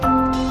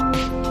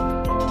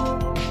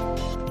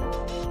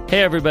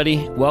Hey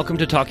everybody, welcome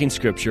to Talking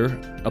Scripture,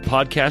 a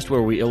podcast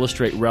where we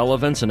illustrate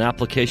relevance and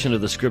application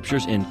of the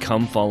Scriptures in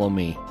Come Follow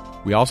Me.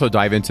 We also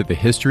dive into the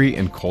history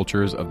and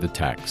cultures of the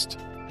text.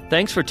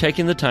 Thanks for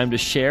taking the time to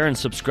share and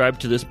subscribe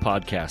to this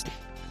podcast.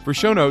 For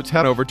show notes,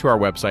 head over to our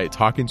website,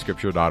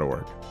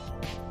 talkingscripture.org.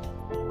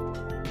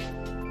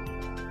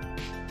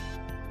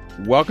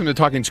 Welcome to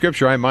Talking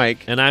Scripture. I'm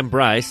Mike. And I'm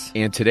Bryce.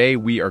 And today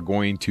we are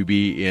going to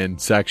be in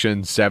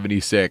section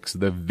 76,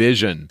 the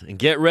vision. And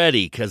get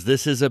ready, because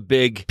this is a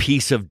big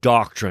piece of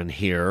doctrine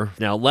here.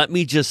 Now, let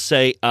me just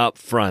say up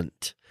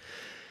front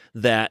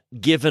that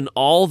given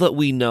all that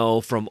we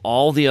know from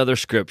all the other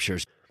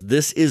Scriptures,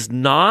 this is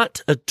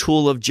not a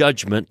tool of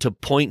judgment to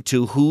point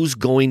to who's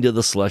going to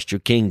the celestial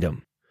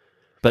kingdom.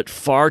 But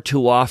far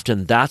too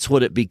often, that's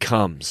what it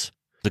becomes.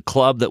 The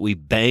club that we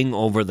bang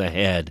over the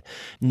head.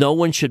 No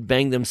one should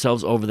bang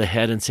themselves over the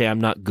head and say,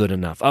 I'm not good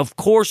enough. Of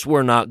course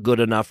we're not good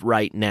enough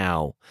right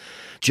now.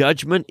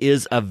 Judgment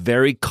is a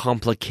very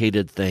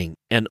complicated thing,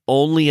 and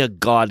only a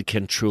God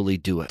can truly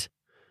do it.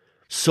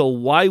 So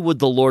why would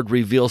the Lord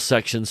reveal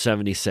section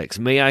 76?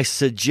 May I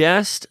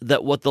suggest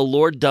that what the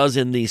Lord does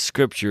in these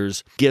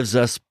scriptures gives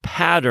us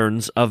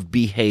patterns of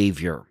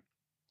behavior.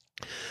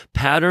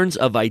 Patterns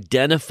of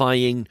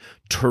identifying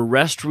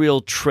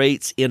terrestrial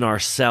traits in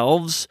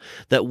ourselves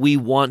that we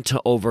want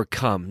to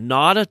overcome.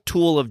 Not a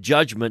tool of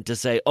judgment to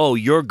say, oh,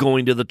 you're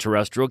going to the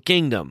terrestrial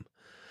kingdom,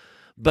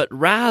 but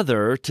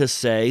rather to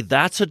say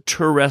that's a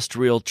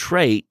terrestrial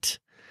trait,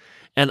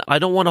 and I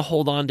don't want to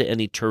hold on to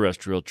any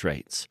terrestrial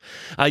traits.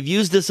 I've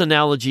used this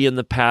analogy in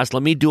the past.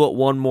 Let me do it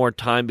one more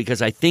time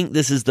because I think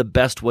this is the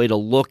best way to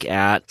look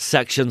at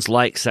sections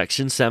like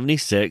section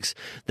 76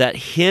 that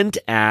hint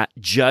at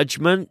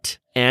judgment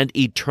and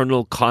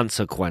eternal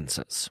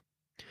consequences.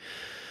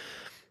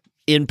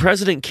 In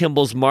President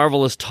Kimball's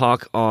marvelous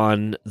talk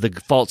on the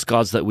false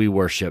gods that we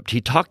worshipped,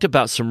 he talked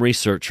about some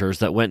researchers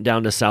that went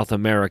down to South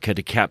America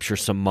to capture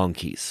some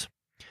monkeys.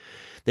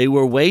 They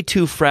were way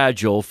too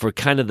fragile for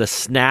kind of the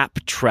snap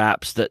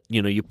traps that,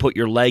 you put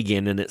your leg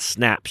in and it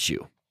snaps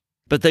you.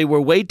 But they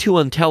were way too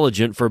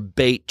intelligent for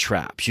bait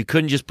traps. You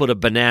couldn't just put a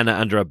banana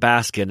under a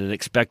basket and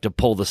expect to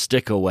pull the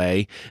stick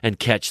away and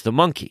catch the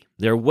monkey.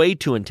 They're way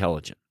too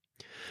intelligent.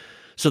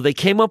 So they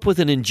came up with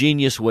an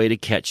ingenious way to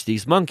catch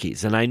these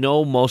monkeys. And I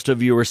know most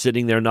of you are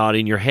sitting there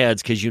nodding your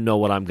heads because you know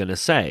what I'm going to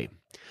say.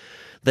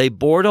 They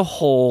bored a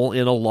hole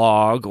in a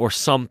log or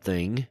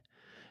something,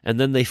 and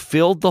then they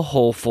filled the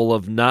hole full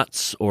of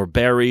nuts or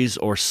berries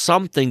or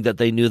something that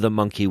they knew the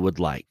monkey would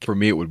like. For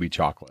me, it would be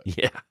chocolate.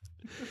 Yeah.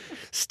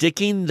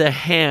 Sticking the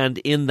hand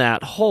in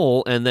that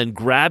hole and then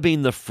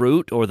grabbing the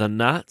fruit or the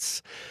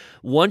nuts.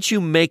 Once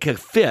you make a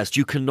fist,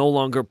 you can no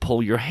longer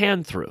pull your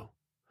hand through.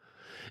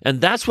 And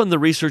that's when the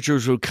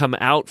researchers would come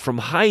out from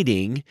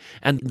hiding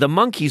and the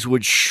monkeys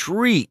would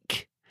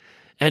shriek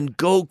and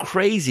go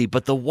crazy.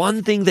 But the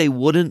one thing they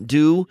wouldn't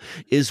do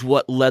is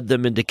what led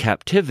them into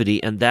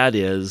captivity, and that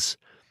is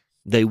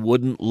they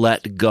wouldn't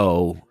let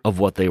go of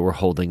what they were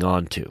holding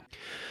on to.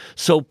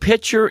 So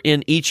picture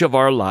in each of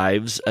our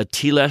lives a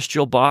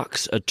telestial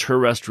box, a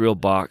terrestrial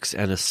box,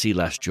 and a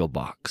celestial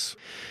box.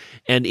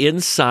 And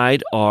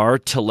inside are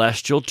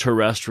telestial,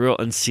 terrestrial,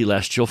 and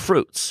celestial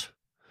fruits.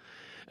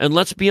 And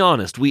let's be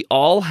honest, we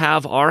all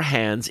have our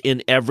hands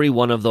in every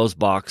one of those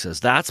boxes.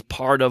 That's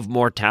part of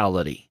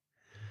mortality.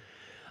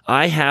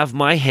 I have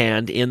my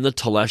hand in the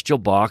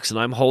telestial box, and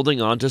I'm holding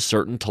on to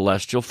certain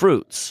telestial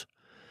fruits.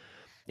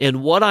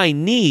 And what I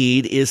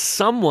need is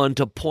someone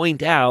to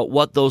point out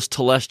what those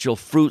telestial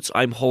fruits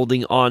I'm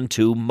holding on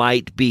to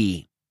might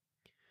be.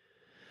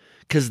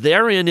 Because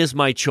therein is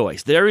my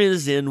choice. Therein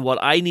is in what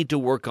I need to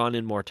work on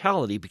in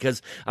mortality,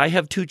 because I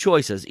have two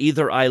choices.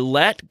 Either I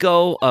let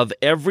go of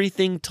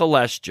everything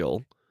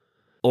telestial,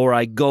 or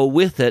I go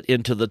with it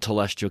into the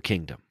telestial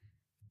kingdom.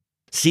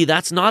 See,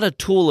 that's not a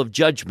tool of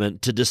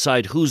judgment to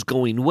decide who's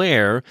going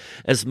where,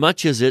 as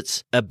much as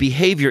it's a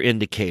behavior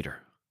indicator.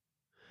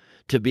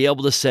 To be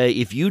able to say,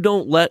 if you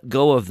don't let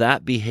go of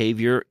that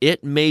behavior,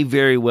 it may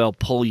very well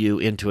pull you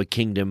into a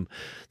kingdom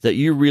that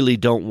you really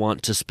don't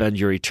want to spend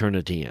your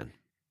eternity in.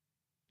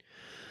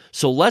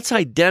 So let's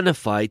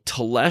identify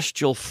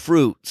telestial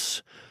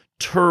fruits,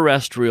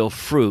 terrestrial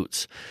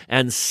fruits,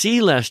 and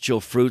celestial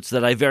fruits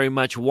that I very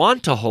much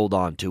want to hold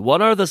on to.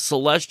 What are the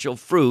celestial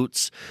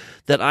fruits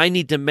that I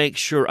need to make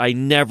sure I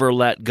never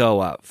let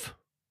go of?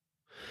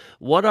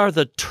 What are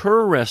the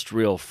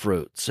terrestrial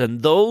fruits?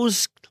 And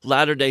those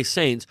Latter-day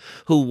Saints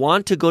who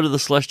want to go to the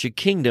celestial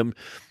kingdom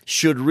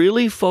should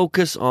really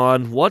focus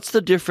on what's the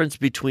difference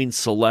between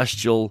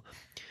celestial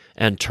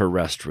and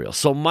terrestrial.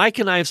 So Mike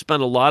and I have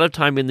spent a lot of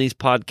time in these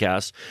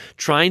podcasts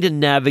trying to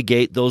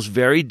navigate those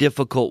very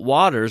difficult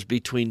waters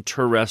between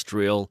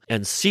terrestrial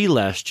and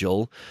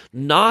celestial,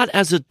 not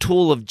as a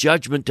tool of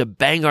judgment to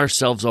bang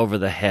ourselves over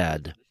the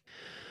head,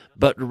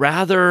 but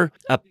rather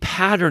a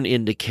pattern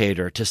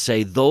indicator to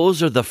say,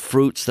 those are the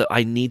fruits that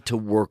I need to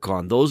work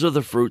on. Those are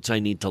the fruits I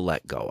need to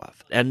let go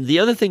of. And the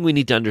other thing we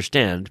need to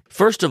understand,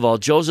 first of all,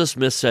 Joseph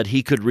Smith said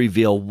he could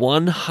reveal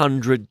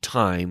 100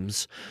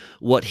 times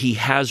what he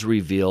has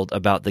revealed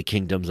about the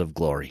kingdoms of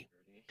glory.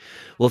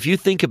 Well, if you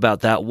think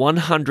about that,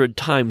 100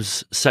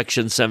 times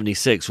Section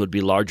 76 would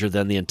be larger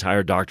than the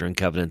entire Doctrine and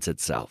Covenants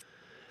itself.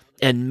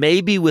 And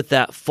maybe with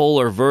that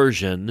fuller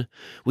version,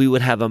 we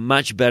would have a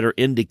much better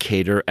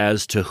indicator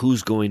as to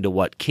who's going to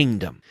what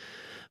kingdom.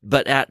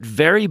 But at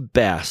very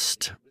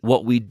best,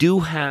 what we do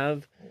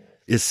have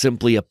is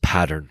simply a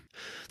pattern.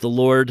 The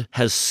Lord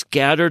has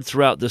scattered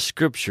throughout the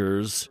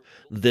Scriptures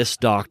this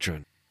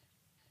doctrine.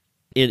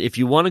 And if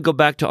you want to go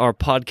back to our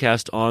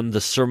podcast on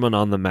the Sermon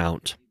on the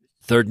Mount,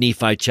 3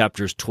 Nephi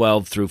chapters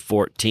 12 through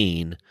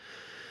 14,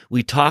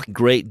 we talk a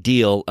great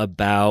deal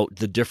about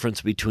the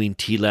difference between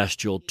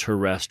telestial,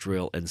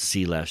 terrestrial, and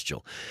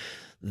celestial.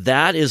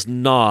 That is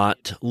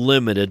not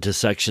limited to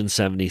Section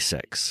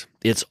 76.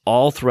 It's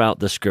all throughout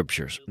the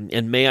Scriptures.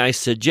 And may I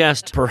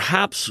suggest,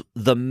 perhaps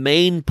the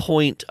main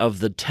point of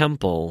the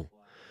temple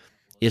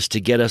is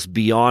to get us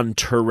beyond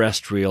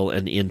terrestrial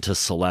and into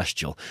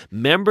celestial.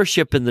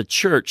 Membership in the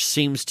church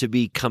seems to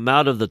be come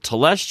out of the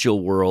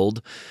telestial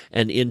world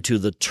and into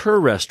the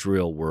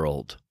terrestrial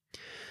world.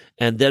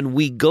 And then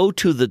we go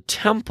to the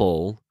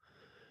temple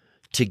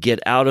to get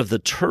out of the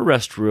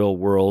terrestrial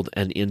world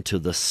and into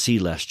the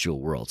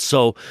celestial world.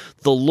 So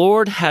the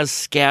Lord has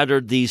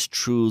scattered these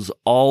truths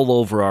all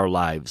over our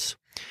lives.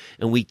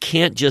 And we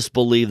can't just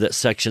believe that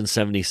Section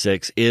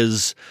 76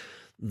 is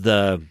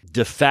the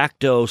de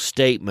facto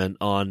statement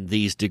on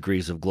these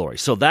degrees of glory.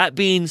 So that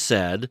being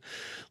said,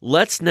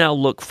 let's now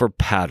look for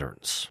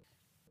patterns.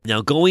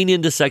 Now, going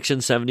into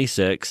Section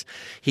 76,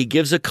 he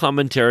gives a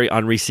commentary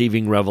on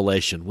receiving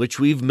revelation, which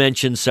we've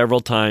mentioned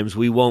several times.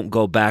 We won't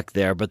go back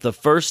there, but the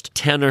first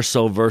 10 or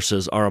so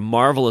verses are a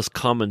marvelous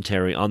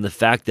commentary on the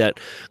fact that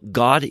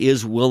God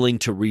is willing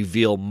to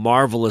reveal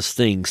marvelous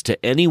things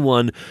to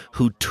anyone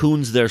who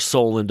tunes their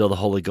soul into the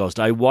Holy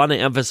Ghost. I want to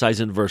emphasize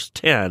in verse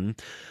 10,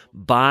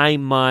 by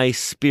my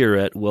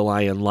Spirit will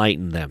I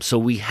enlighten them. So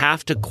we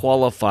have to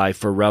qualify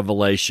for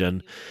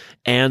revelation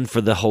and for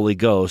the Holy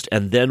Ghost,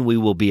 and then we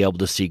will be able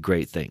to see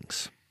great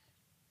things.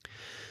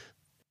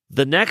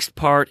 The next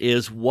part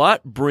is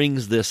what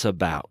brings this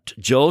about.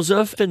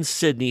 Joseph and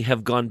Sidney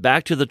have gone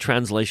back to the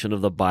translation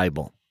of the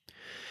Bible.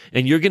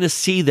 And you're going to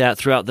see that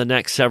throughout the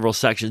next several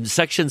sections.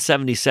 Section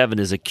 77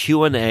 is a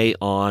Q&A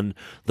on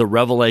the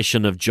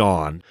revelation of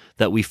John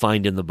that we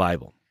find in the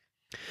Bible.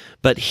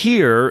 But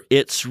here,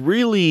 it's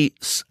really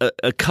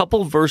a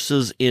couple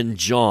verses in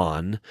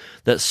John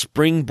that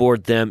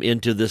springboard them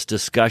into this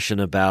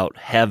discussion about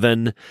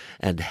heaven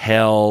and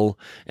hell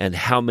and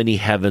how many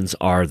heavens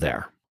are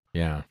there.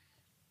 Yeah.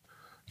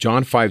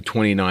 John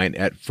 5:29,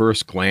 at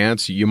first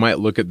glance, you might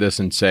look at this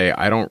and say,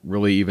 I don't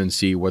really even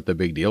see what the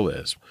big deal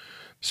is.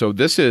 So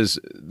this is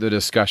the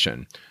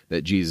discussion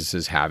that Jesus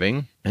is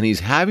having, and he's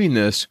having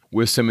this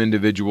with some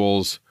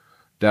individuals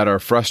that are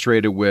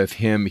frustrated with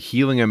him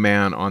healing a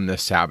man on the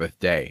Sabbath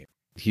day.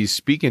 He's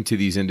speaking to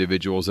these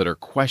individuals that are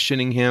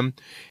questioning him,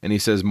 and he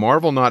says,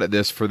 marvel not at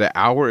this, for the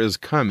hour is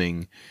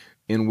coming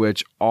in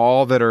which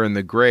all that are in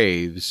the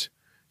graves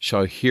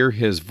shall hear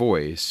his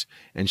voice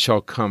and shall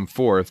come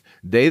forth,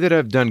 they that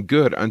have done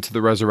good unto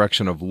the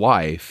resurrection of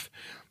life,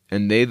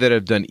 and they that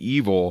have done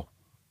evil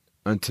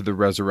unto the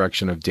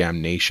resurrection of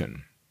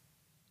damnation.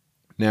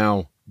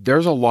 Now,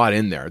 there's a lot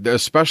in there,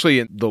 especially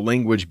in the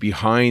language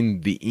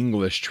behind the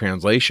English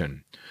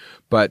translation.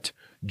 But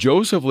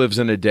Joseph lives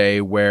in a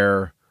day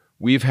where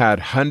we've had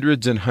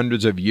hundreds and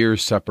hundreds of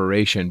years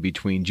separation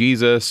between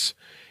Jesus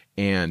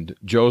and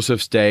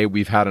Joseph's day.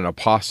 We've had an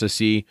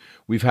apostasy.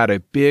 We've had a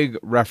big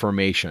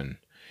reformation.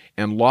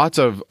 And lots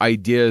of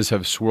ideas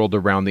have swirled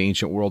around the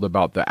ancient world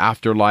about the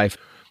afterlife.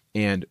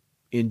 And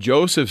in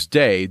Joseph's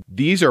day,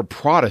 these are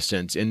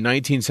Protestants in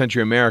 19th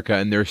century America,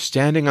 and they're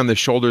standing on the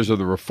shoulders of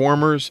the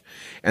Reformers.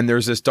 And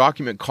there's this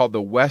document called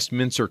the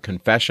Westminster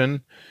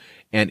Confession.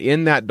 And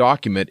in that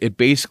document, it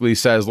basically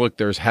says, look,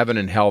 there's heaven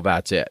and hell,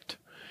 that's it.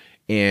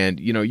 And,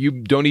 you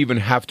don't even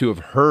have to have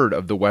heard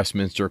of the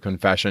Westminster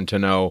Confession to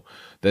know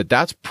that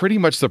that's pretty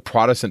much the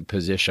Protestant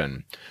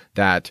position,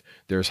 that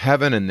there's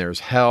heaven and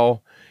there's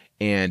hell.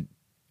 And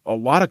a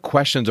lot of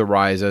questions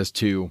arise as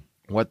to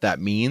what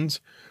that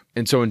means.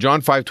 And so in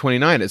John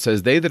 5:29, it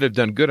says, they that have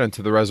done good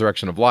unto the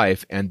resurrection of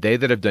life, and they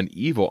that have done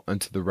evil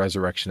unto the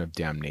resurrection of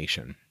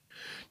damnation.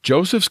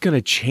 Joseph's going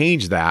to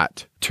change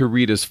that to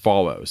read as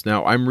follows.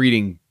 Now, I'm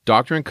reading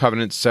Doctrine and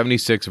Covenants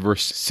 76,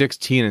 verse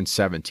 16 and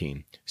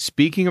 17.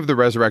 Speaking of the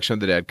resurrection of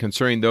the dead,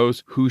 concerning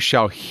those who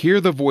shall hear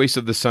the voice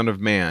of the Son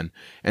of Man,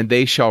 and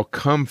they shall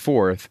come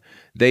forth,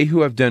 they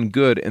who have done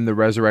good in the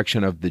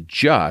resurrection of the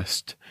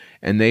just,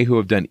 and they who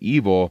have done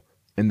evil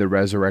in the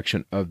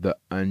resurrection of the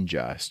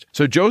unjust.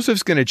 So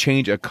Joseph's going to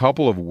change a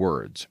couple of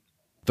words.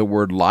 The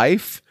word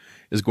life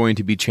is going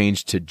to be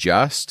changed to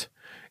just,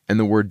 and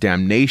the word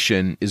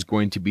damnation is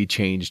going to be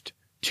changed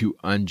to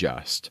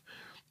unjust.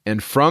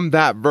 And from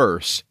that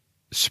verse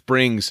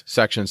springs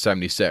section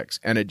 76,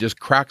 and it just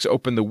cracks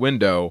open the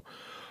window.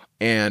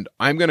 And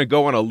I'm going to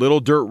go on a little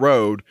dirt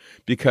road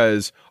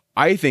because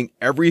I think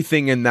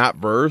everything in that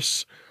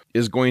verse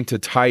is going to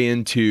tie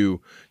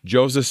into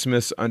Joseph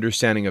Smith's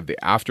understanding of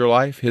the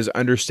afterlife, his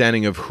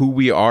understanding of who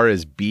we are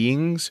as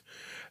beings,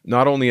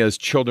 not only as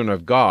children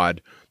of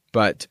God,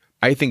 but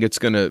I think it's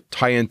going to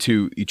tie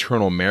into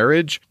eternal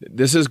marriage.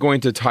 This is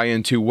going to tie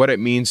into what it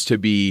means to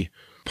be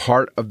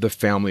part of the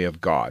family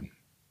of God.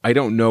 I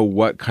don't know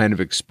what kind of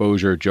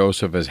exposure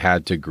Joseph has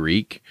had to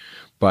Greek,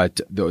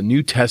 but the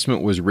New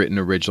Testament was written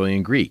originally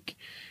in Greek,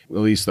 at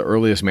least the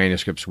earliest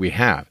manuscripts we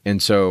have.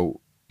 And so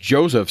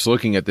Joseph's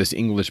looking at this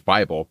English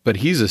Bible, but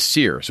he's a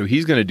seer, so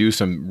he's going to do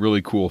some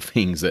really cool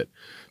things that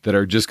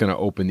are just going to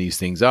open these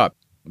things up.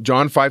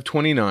 John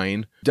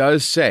 5:29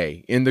 does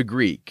say in the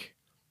Greek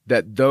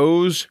that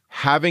those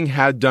having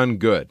had done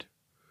good,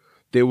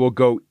 they will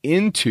go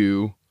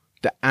into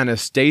the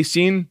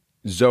anastasin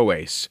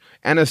zoes.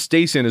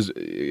 Anastasin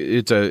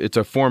it's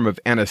a form of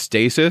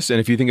anastasis, and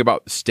if you think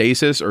about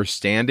stasis or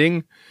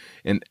standing,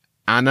 and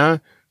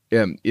ana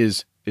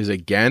is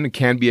again,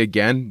 can be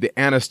again, the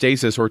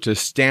anastasis, or to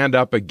stand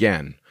up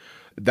again.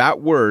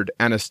 That word,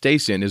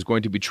 anastasin, is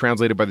going to be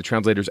translated by the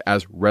translators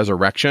as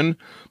resurrection,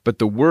 but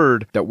the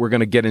word that we're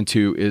going to get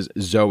into is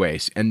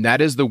zoes, and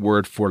that is the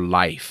word for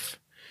life.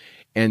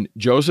 And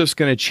Joseph's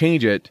going to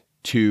change it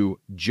to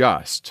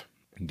just.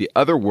 The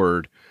other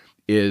word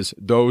is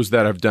those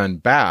that have done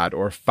bad,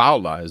 or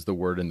phaula is the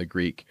word in the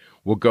Greek,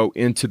 will go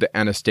into the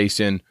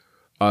anastasin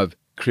of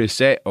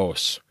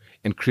chryseos.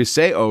 And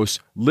chryseos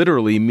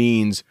literally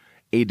means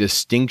a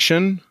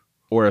distinction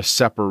or a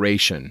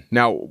separation.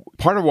 Now,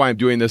 part of why I'm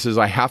doing this is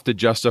I have to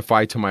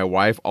justify to my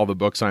wife all the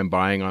books I'm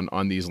buying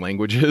on these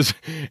languages.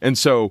 And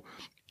so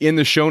in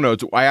the show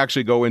notes, I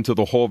actually go into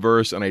the whole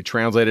verse and I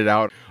translate it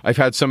out. I've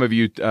had some of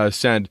you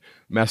send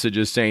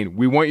messages saying,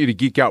 we want you to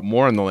geek out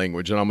more on the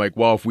language. And I'm like,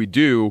 well, if we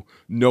do,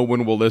 no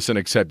one will listen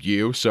except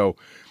you. So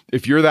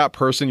if you're that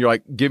person, you're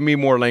like, give me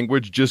more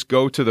language, just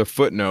go to the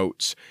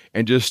footnotes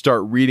and just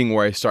start reading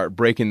where I start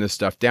breaking this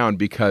stuff down,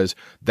 because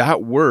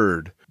that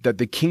word that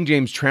the King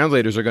James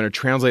translators are going to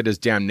translate as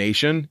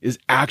damnation is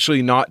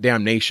actually not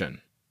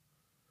damnation.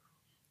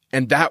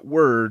 And that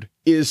word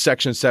is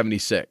section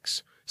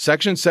 76.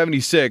 Section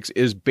 76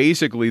 is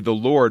basically the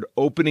Lord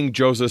opening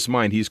Joseph's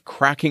mind. He's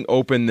cracking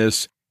open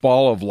this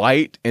ball of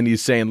light and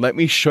he's saying, let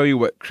me show you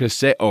what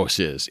chryseos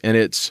is. And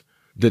it's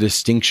the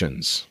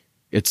distinctions.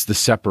 It's the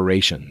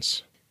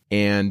separations.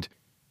 And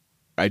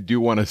I do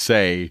want to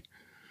say,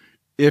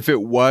 if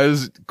it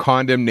was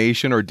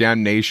condemnation or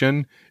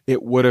damnation,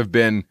 it would have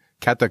been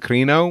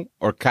katakrino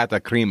or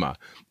katakrima.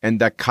 And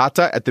that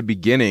kata at the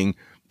beginning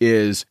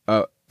is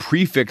a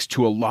prefix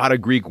to a lot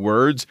of Greek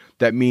words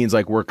that means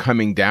like we're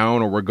coming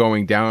down or we're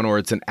going down, or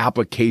it's an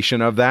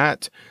application of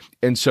that.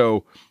 And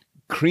so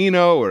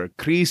krino or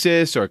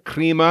krisis or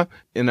krima,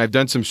 and I've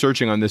done some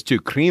searching on this too.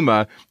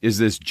 Krima is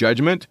this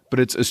judgment, but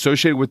it's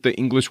associated with the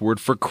English word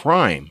for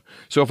crime.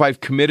 So if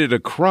I've committed a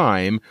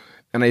crime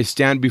and I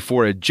stand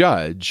before a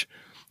judge,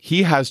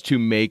 he has to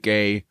make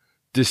a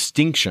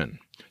distinction.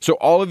 So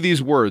all of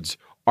these words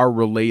are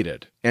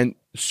related. And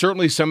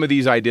certainly some of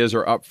these ideas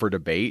are up for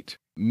debate,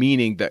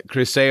 meaning that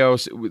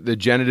chryseos, the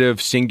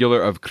genitive singular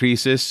of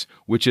krisis,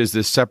 which is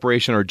this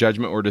separation or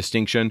judgment or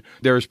distinction,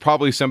 there's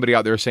probably somebody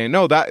out there saying,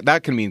 no,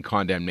 that can mean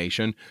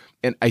condemnation.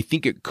 And I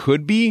think it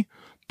could be,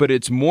 but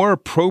it's more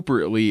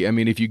appropriately, I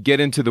mean, if you get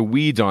into the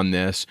weeds on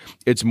this,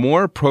 it's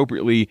more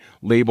appropriately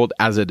labeled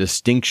as a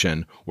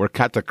distinction, where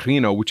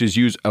katakrino, which is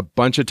used a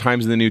bunch of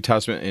times in the New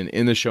Testament, and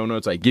in the show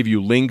notes, I give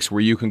you links where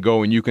you can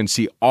go and you can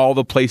see all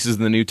the places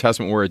in the New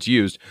Testament where it's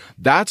used.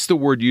 That's the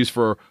word used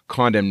for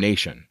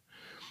condemnation.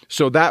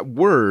 So that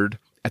word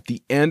at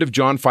the end of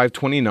John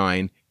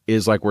 5:29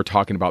 is like we're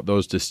talking about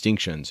those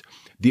distinctions.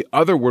 The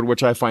other word,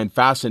 which I find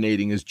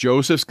fascinating, is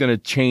Joseph's going to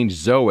change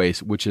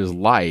zoes, which is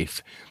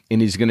life,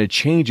 and he's going to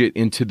change it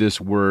into this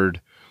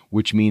word,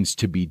 which means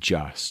to be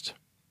just.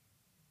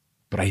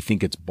 But I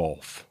think it's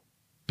both,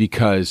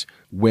 because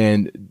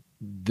when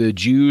the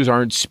Jews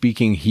aren't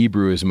speaking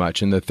Hebrew as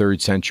much in the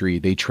 3rd century,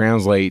 they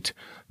translate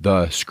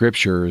the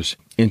scriptures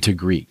into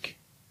Greek.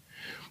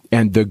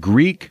 And the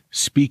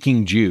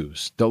Greek-speaking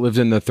Jews that lived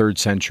in the 3rd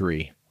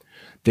century,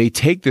 they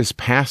take this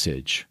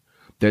passage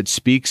that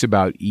speaks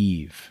about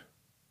Eve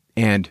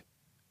and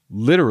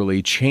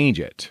literally change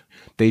it.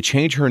 They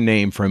change her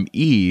name from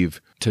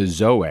Eve to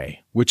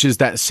Zoe, which is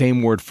that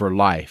same word for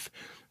life.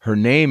 Her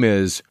name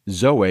is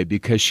Zoe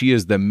because she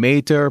is the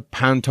mater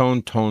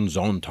panton ton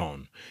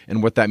zonton.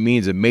 And what that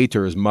means, a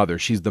mater is mother.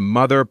 She's the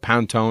mother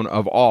panton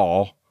of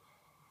all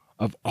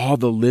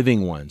the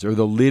living ones, or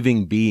the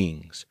living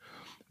beings.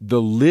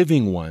 The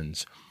living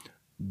ones,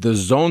 the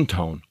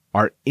zonton,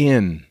 are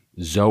in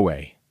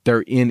Zoe.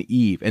 They're in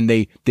Eve, and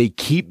they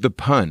keep the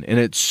pun, and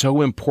it's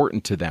so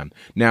important to them.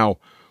 Now,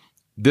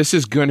 this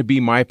is going to be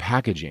my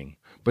packaging,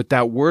 but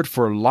that word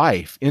for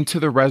life, into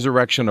the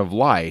resurrection of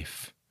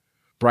life,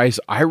 Bryce,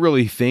 I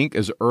really think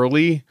as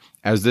early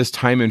as this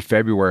time in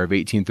February of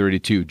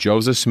 1832,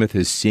 Joseph Smith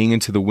is seeing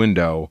into the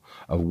window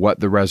of what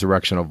the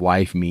resurrection of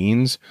life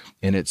means,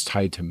 and it's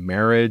tied to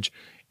marriage,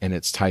 and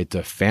it's tied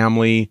to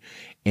family,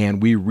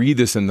 and we read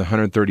this in the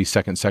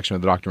 132nd section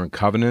of the Doctrine and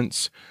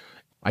Covenants.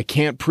 I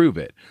can't prove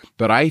it,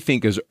 but I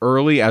think as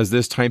early as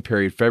this time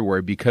period,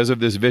 February, because of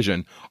this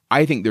vision,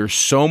 I think there's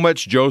so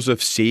much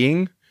Joseph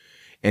seeing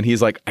And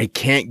he's like, I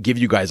can't give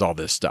you guys all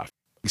this stuff.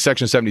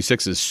 Section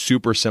 76 is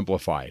super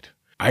simplified.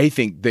 I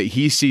think that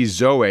he sees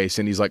Zoes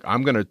and he's like,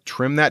 I'm going to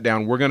trim that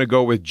down. We're going to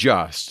go with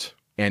just.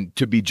 And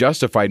to be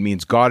justified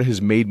means God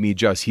has made me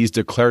just. He's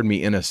declared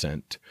me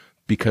innocent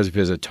because of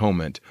his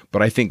atonement.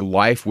 But I think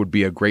life would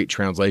be a great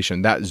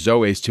translation. That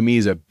Zoes to me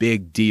is a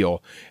big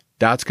deal.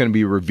 That's going to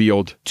be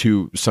revealed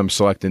to some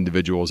select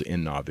individuals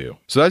in Nauvoo.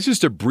 So that's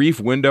just a brief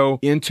window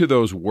into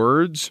those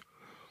words.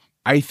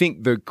 I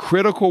think the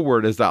critical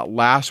word is that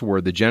last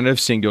word, the genitive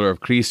singular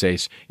of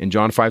krises in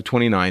John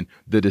 5:29,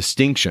 the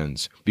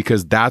distinctions,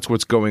 because that's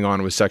what's going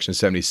on with section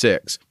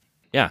 76.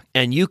 Yeah,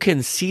 and you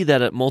can see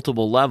that at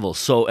multiple levels.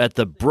 So at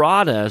the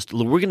broadest,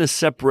 we're going to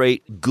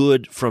separate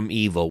good from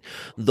evil,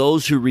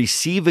 those who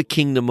receive a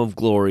kingdom of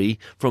glory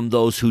from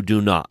those who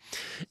do not.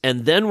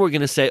 And then we're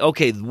going to say,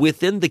 okay,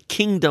 within the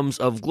kingdoms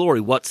of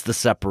glory, what's the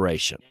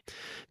separation?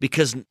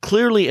 Because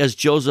clearly, as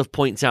Joseph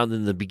points out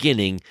in the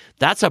beginning,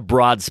 that's a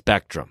broad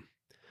spectrum.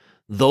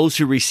 Those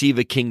who receive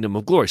a kingdom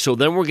of glory. So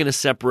then we're going to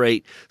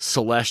separate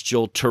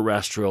celestial,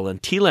 terrestrial,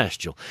 and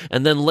telestial.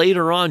 And then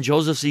later on,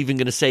 Joseph's even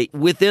going to say,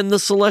 within the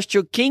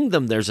celestial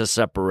kingdom, there's a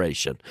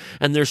separation.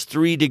 And there's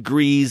 3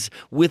 degrees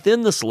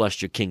within the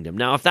celestial kingdom.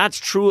 Now, if that's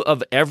true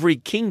of every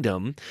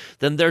kingdom,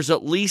 then there's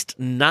at least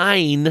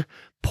 9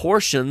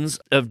 portions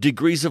of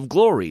degrees of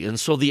glory. And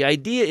so the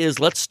idea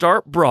is, let's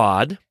start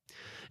broad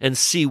and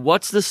see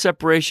what's the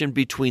separation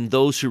between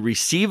those who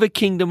receive a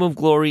kingdom of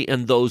glory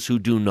and those who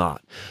do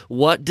not.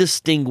 What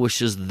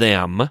distinguishes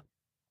them?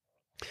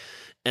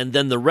 And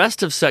then the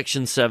rest of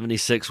section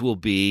 76 will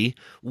be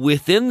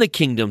within the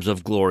kingdoms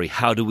of glory.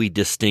 How do we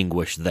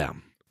distinguish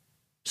them?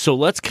 So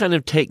let's kind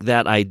of take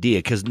that idea,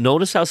 because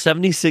notice how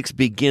 76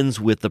 begins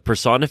with the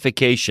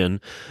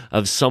personification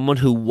of someone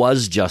who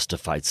was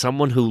justified,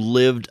 someone who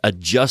lived a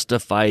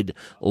justified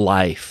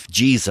life,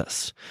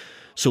 Jesus.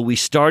 So we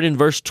start in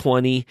verse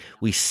 20,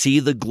 we see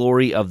the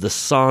glory of the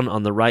Son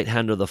on the right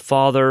hand of the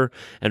Father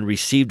and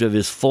received of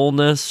his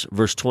fullness.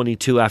 Verse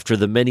 22, after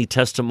the many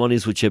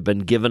testimonies which have been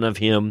given of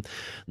him,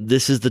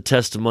 this is the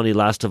testimony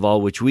last of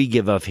all which we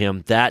give of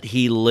him, that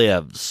he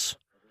lives.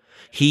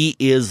 He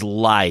is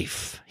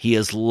life. He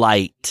is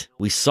light.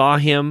 We saw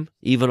him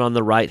even on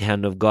the right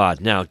hand of God.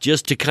 Now,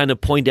 just to kind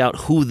of point out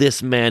who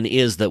this man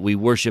is that we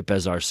worship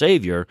as our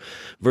Savior,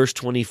 verse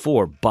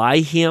 24, by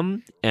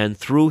him and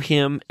through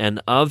him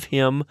and of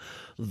him,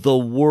 the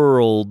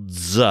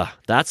worlds,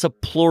 that's a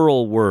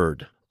plural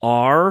word,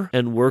 are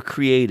and were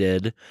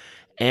created,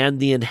 and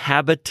the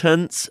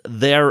inhabitants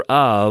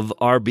thereof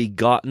are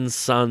begotten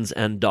sons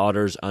and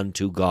daughters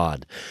unto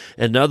God.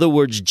 In other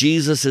words,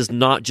 Jesus is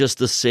not just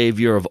the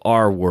Savior of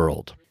our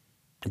world.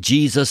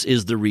 Jesus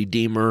is the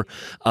Redeemer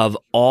of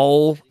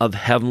all of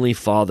Heavenly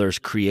Father's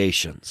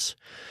creations.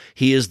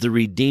 He is the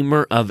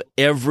Redeemer of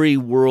every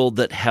world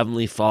that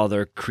Heavenly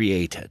Father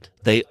created.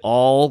 They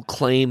all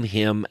claim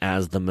him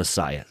as the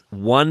Messiah.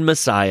 One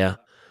Messiah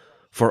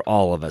for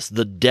all of us.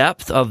 The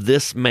depth of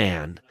this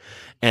man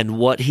and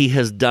what he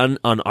has done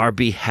on our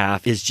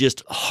behalf is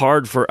just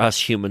hard for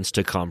us humans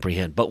to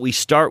comprehend. But we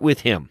start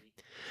with him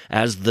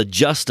as the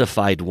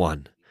justified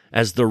one,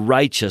 as the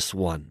righteous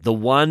one, the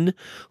one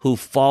who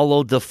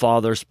followed the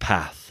Father's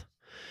path.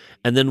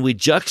 And then we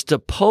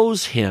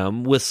juxtapose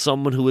him with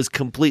someone who is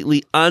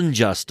completely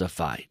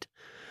unjustified,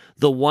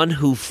 the one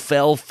who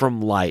fell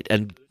from light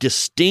and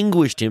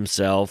distinguished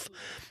himself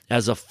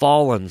as a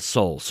fallen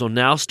soul. So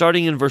now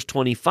starting in verse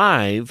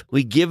 25,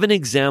 we give an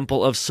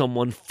example of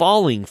someone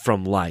falling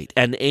from light,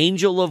 an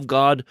angel of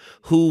God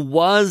who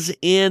was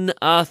in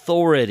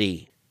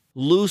authority.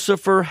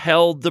 Lucifer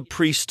held the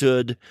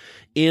priesthood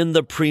in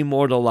the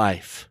premortal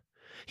life.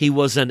 He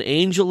was an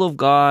angel of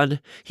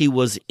God. He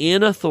was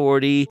in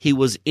authority. He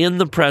was in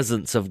the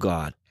presence of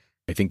God.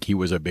 I think he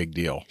was a big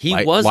deal. He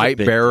was light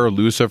bearer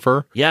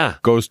Lucifer. Yeah.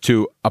 Goes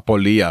to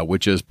apolia,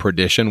 which is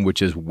perdition,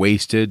 which is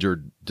wastage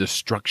or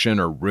destruction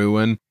or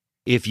ruin.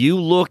 If you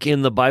look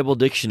in the Bible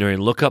dictionary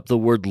and look up the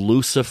word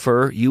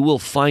Lucifer, you will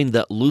find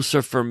that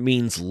Lucifer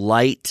means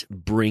light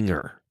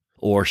bringer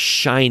or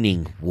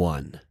shining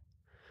one.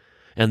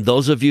 And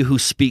those of you who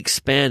speak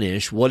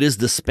Spanish, what is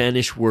the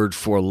Spanish word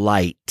for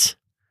light?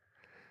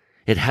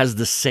 It has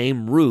the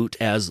same root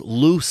as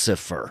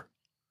Lucifer.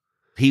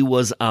 He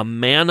was a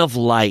man of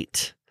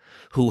light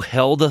who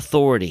held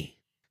authority,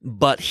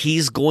 but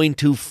he's going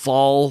to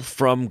fall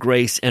from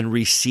grace and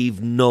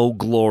receive no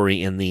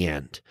glory in the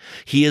end.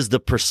 He is the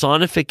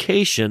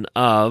personification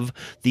of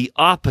the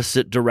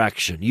opposite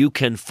direction. You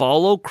can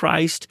follow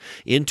Christ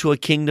into a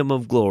kingdom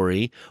of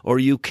glory, or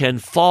you can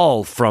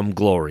fall from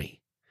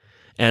glory.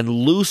 And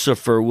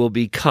Lucifer will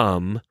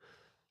become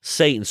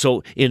Satan.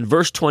 So in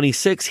verse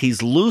 26,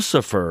 he's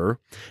Lucifer,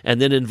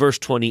 and then in verse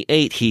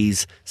 28,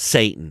 he's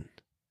Satan.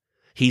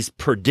 He's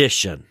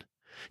perdition.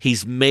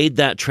 He's made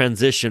that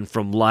transition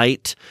from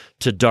light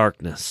to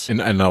darkness.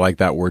 And I like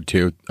that word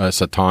too,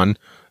 Satan,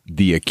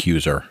 the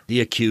accuser.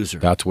 The accuser.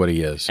 That's what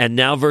he is. And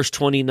now verse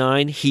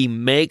 29, he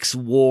makes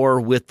war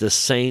with the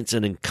saints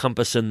and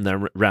encompassing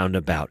them round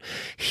about.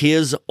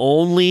 His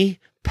only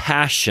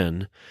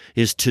passion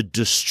is to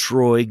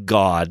destroy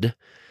God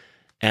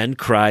and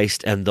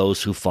Christ and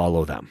those who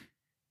follow them.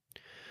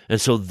 And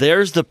so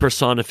there's the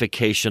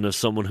personification of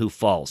someone who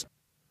falls.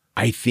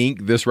 I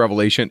think this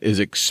revelation is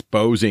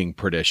exposing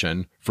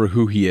perdition for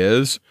who he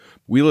is.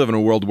 We live in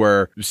a world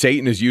where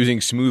Satan is using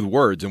smooth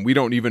words and we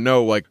don't even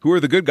know like who are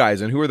the good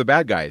guys and who are the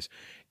bad guys.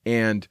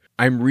 And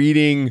I'm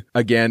reading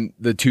again,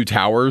 The Two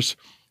Towers,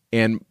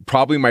 and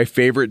probably my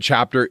favorite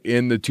chapter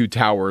in The Two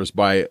Towers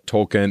by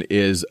Tolkien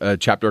is a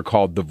chapter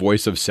called The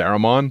Voice of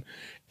Saruman.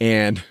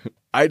 And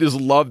I just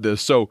love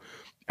this. So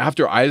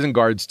after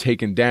Isengard's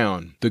taken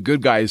down, the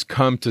good guys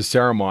come to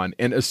Saruman,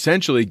 and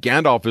essentially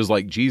Gandalf is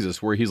like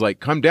Jesus, where he's like,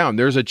 come down,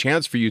 there's a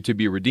chance for you to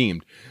be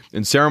redeemed.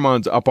 And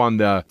Saruman's up on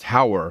the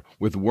tower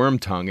with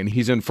Wormtongue, and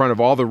he's in front of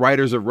all the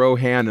riders of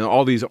Rohan and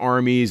all these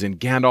armies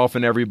and Gandalf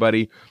and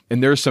everybody.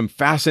 And there's some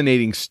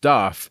fascinating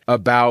stuff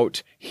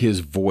about his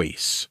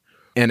voice.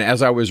 And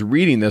as I was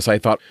reading this, I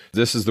thought,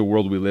 this is the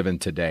world we live in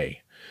today.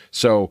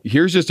 So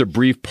here's just a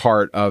brief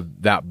part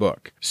of that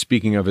book.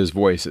 Speaking of his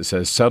voice, it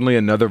says, suddenly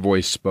another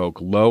voice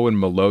spoke, low and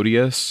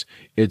melodious,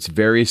 its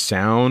very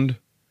sound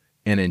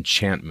an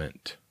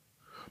enchantment.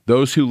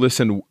 Those who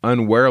listened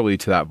unwarily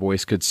to that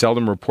voice could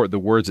seldom report the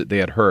words that they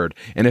had heard,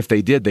 and if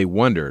they did, they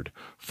wondered,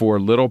 for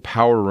little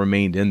power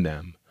remained in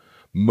them.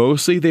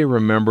 Mostly they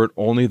remembered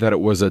only that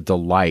it was a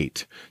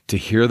delight to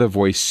hear the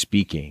voice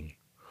speaking.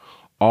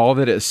 All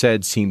that it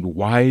said seemed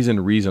wise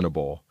and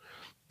reasonable,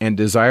 and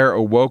desire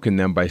awoke in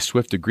them by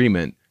swift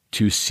agreement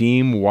to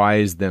seem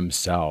wise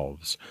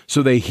themselves.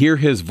 So they hear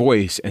his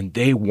voice and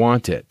they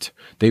want it.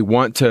 They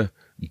want to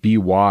be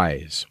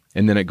wise.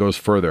 And then it goes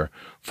further.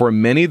 For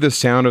many, the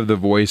sound of the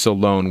voice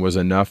alone was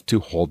enough to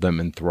hold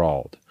them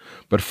enthralled.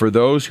 But for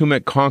those whom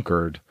it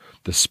conquered,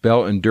 the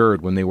spell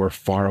endured when they were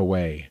far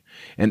away.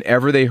 And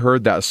ever they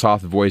heard that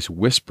soft voice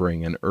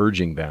whispering and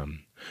urging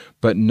them.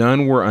 But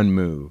none were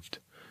unmoved.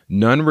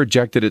 None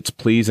rejected its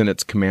pleas and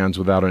its commands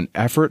without an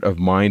effort of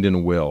mind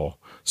and will,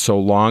 so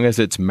long as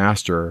its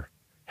master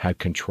had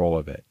control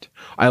of it.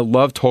 I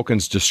love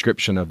Tolkien's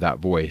description of that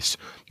voice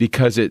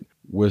because it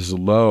was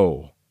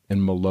low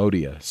and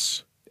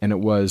melodious, and it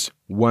was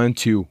one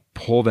to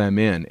pull them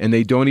in, and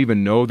they don't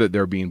even know that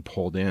they're being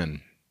pulled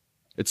in.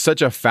 It's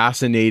such a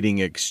fascinating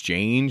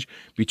exchange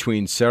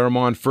between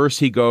Saruman.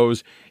 First he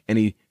goes and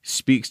he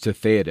speaks to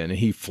Theoden, and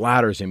he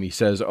flatters him. He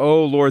says,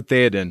 "Oh, Lord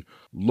Theoden,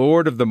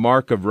 Lord of the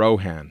Mark of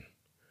Rohan."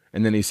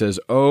 And then he says,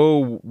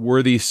 "Oh,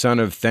 worthy son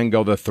of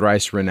Thengel the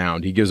thrice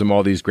renowned." He gives him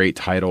all these great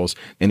titles,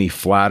 and he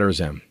flatters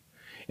him.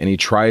 And he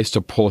tries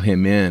to pull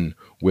him in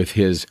with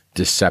his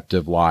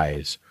deceptive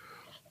lies.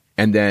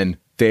 And then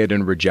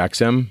Theoden rejects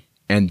him.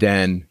 And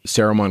then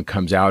Saruman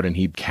comes out and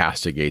he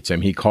castigates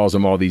him. He calls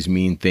him all these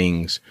mean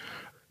things.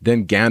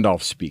 Then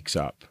Gandalf speaks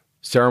up.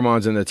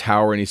 Saruman's in the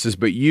tower and he says,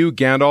 "But you,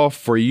 Gandalf,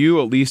 for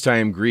you at least I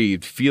am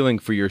grieved, feeling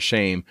for your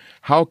shame.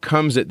 How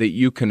comes it that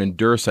you can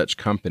endure such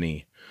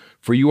company?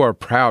 For you are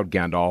proud,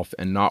 Gandalf,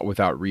 and not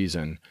without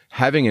reason,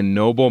 having a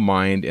noble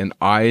mind and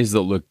eyes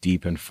that look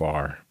deep and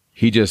far."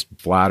 He just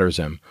flatters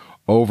him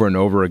over and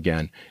over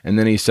again. And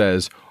then he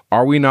says,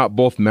 "Are we not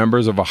both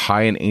members of a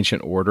high and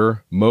ancient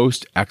order,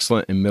 most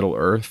excellent in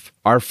Middle-earth?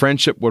 Our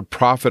friendship would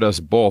profit us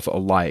both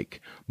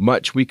alike.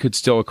 Much we could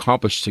still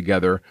accomplish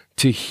together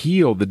to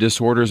heal the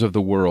disorders of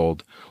the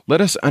world.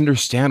 Let us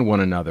understand one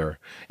another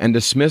and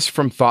dismiss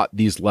from thought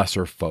these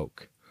lesser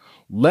folk.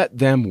 Let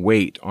them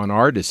wait on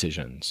our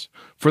decisions.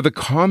 For the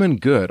common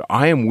good,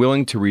 I am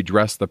willing to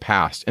redress the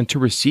past and to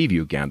receive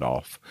you,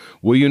 Gandalf.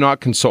 Will you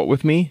not consult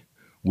with me?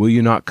 Will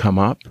you not come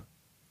up?"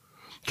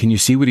 Can you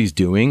see what he's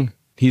doing?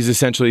 He's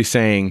essentially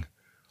saying,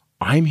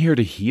 I'm here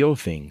to heal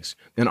things,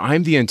 and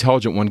I'm the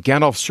intelligent one.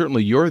 Gandalf,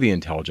 certainly you're the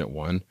intelligent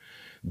one.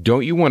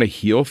 Don't you want to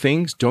heal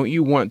things? Don't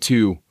you want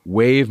to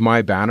wave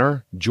my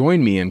banner?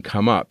 Join me and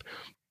come up.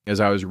 As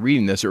I was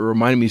reading this, it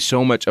reminded me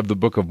so much of the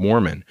Book of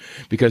Mormon,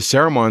 because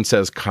Saruman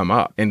says, come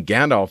up. And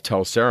Gandalf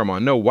tells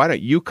Saruman, no, why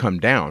don't you come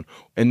down?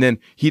 And then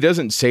he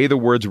doesn't say the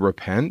words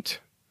repent,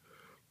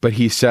 but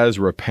he says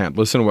repent.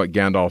 Listen to what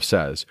Gandalf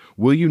says.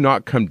 Will you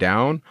not come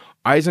down?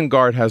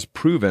 Isengard has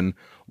proven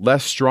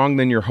less strong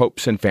than your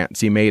hopes and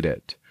fancy made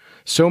it.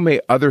 So may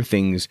other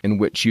things in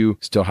which you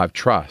still have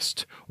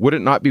trust. Would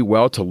it not be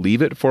well to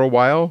leave it for a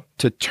while?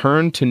 To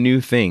turn to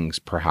new things,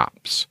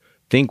 perhaps.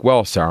 Think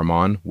well,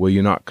 Saruman, will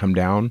you not come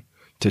down?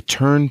 To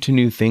turn to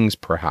new things,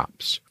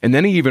 perhaps. And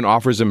then he even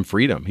offers him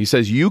freedom. He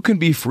says, you can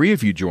be free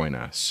if you join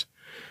us.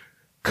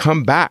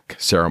 Come back,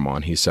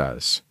 Saruman, he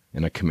says,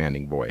 in a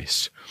commanding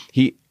voice.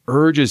 He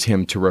urges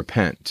him to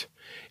repent.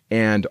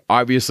 And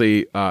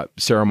obviously,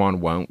 Saruman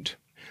won't.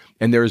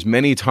 And there's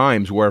many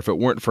times where if it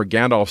weren't for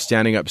Gandalf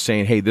standing up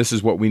saying, hey, this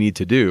is what we need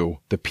to do,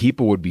 the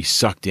people would be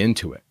sucked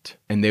into it.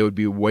 And they would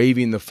be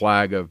waving the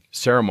flag of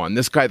Saruman,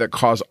 this guy that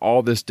caused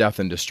all this death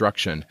and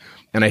destruction.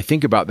 And I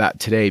think about that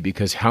today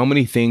because how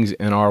many things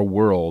in our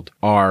world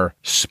are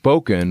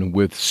spoken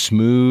with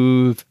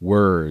smooth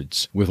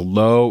words, with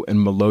low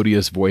and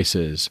melodious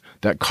voices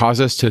that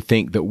cause us to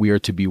think that we are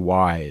to be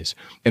wise.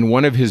 And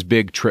one of his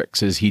big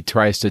tricks is he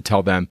tries to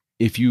tell them,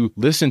 if you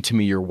listen to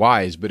me, you're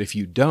wise, but if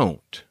you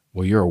don't,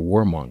 well, you're a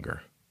warmonger,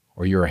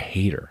 or you're a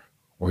hater,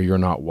 or you're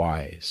not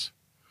wise.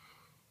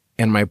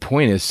 And my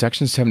point is,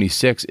 Section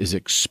 76 is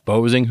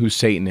exposing who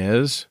Satan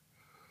is,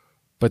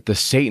 but the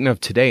Satan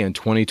of today in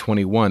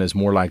 2021 is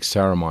more like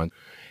Saruman.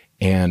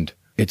 And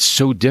it's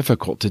so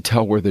difficult to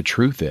tell where the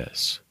truth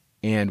is.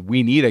 And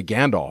we need a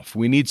Gandalf.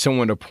 We need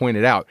someone to point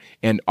it out.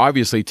 And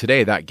obviously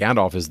today that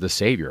Gandalf is the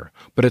Savior,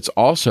 but it's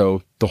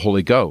also the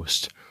Holy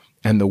Ghost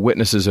and the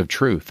witnesses of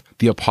truth,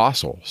 the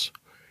apostles.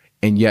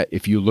 And yet,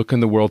 if you look in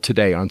the world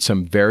today on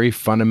some very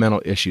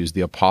fundamental issues, the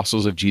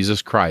apostles of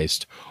Jesus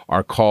Christ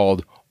are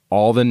called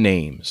all the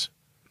names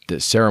that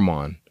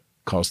Saruman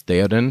calls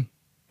Theoden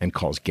and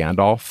calls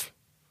Gandalf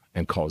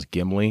and calls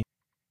Gimli.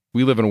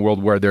 We live in a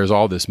world where there's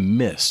all this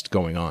mist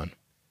going on.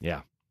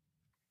 Yeah.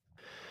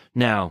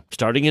 Now,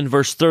 starting in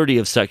verse 30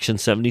 of section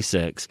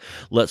 76,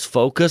 let's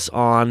focus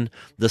on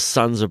the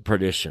sons of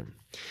perdition.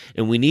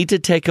 And we need to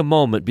take a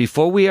moment,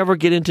 before we ever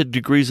get into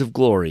degrees of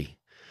glory,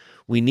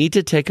 we need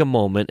to take a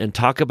moment and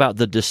talk about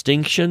the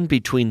distinction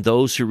between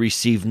those who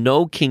receive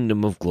no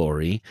kingdom of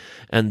glory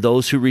and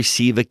those who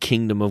receive a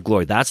kingdom of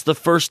glory. That's the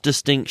first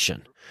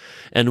distinction.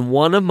 And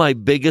one of my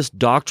biggest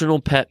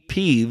doctrinal pet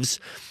peeves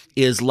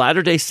is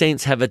Latter-day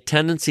Saints have a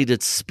tendency to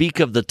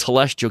speak of the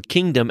telestial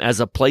kingdom as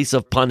a place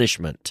of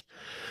punishment.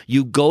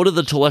 You go to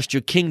the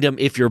telestial kingdom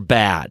if you're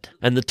bad,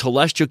 and the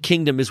telestial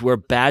kingdom is where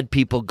bad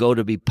people go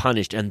to be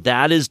punished, and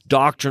that is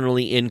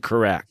doctrinally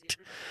incorrect.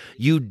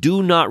 You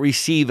do not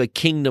receive a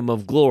kingdom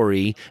of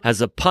glory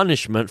as a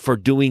punishment for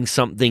doing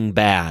something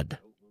bad.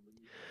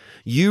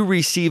 You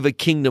receive a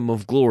kingdom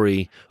of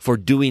glory for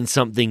doing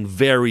something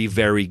very,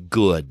 very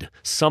good,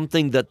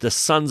 something that the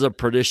sons of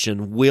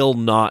perdition will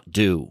not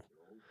do.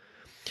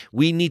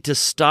 We need to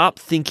stop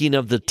thinking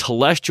of the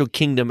telestial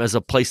kingdom as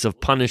a place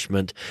of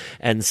punishment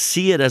and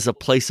see it as a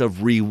place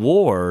of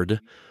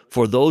reward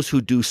for those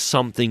who do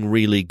something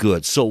really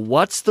good. So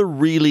what's the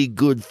really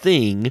good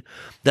thing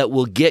that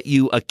will get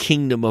you a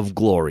kingdom of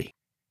glory?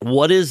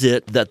 What is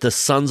it that the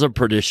sons of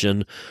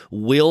perdition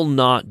will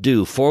not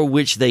do, for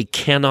which they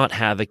cannot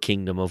have a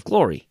kingdom of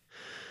glory?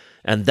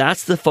 And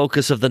that's the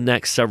focus of the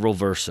next several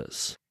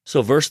verses.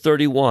 So verse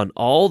 31,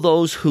 all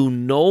those who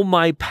know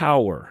my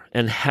power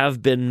and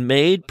have been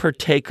made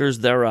partakers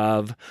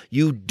thereof,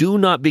 you do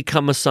not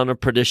become a son of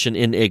perdition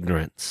in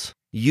ignorance.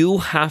 You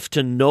have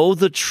to know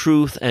the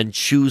truth and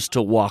choose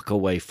to walk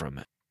away from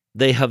it.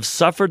 They have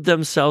suffered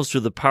themselves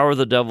through the power of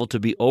the devil to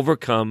be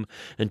overcome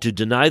and to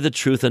deny the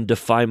truth and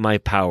defy my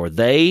power.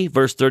 They,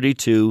 verse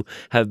 32,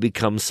 have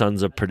become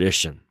sons of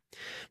perdition.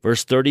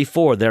 Verse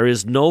 34, there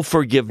is no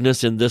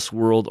forgiveness in this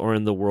world or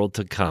in the world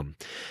to come.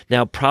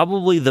 Now,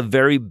 probably the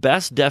very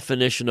best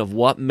definition of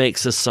what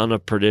makes a son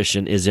of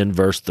perdition is in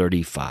verse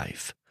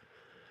 35.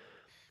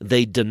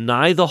 They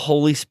deny the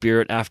Holy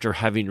Spirit after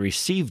having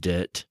received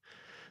it.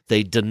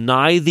 They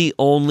deny the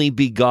only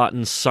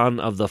begotten Son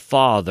of the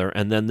Father,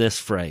 and then this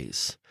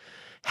phrase,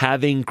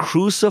 having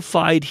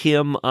crucified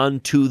him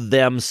unto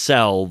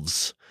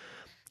themselves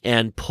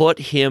and put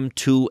him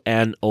to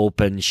an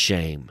open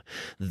shame.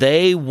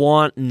 They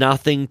want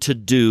nothing to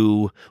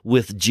do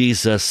with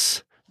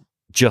Jesus,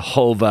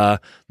 Jehovah,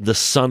 the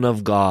Son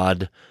of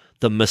God,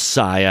 the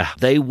Messiah.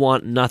 They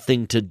want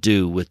nothing to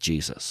do with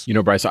Jesus. You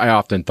know, Bryce, I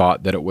often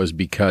thought that it was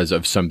because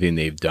of something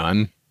they've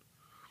done.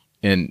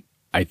 And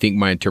I think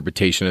my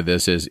interpretation of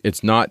this is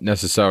it's not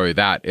necessarily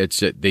that.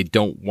 It's that they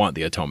don't want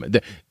the atonement.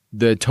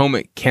 The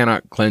atonement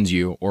cannot cleanse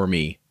you or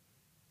me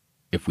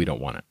if we don't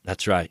want it.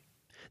 That's right.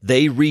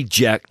 They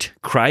reject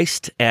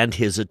Christ and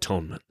his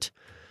atonement.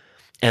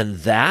 And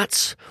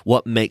that's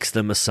what makes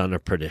them a son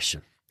of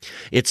perdition.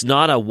 It's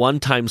not a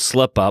one-time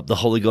slip-up, the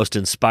Holy Ghost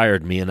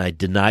inspired me, and I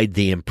denied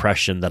the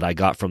impression that I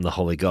got from the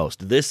Holy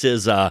Ghost. This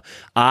is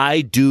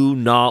I do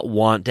not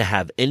want to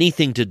have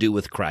anything to do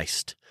with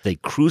Christ. They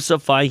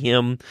crucify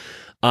him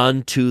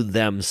unto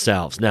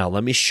themselves. Now,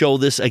 let me show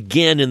this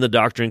again in the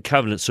Doctrine and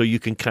Covenants so you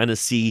can kind of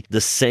see the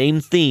same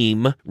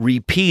theme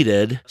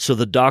repeated so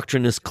the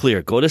doctrine is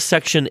clear. Go to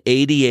section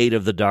 88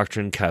 of the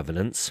Doctrine and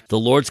Covenants. The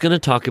Lord's going to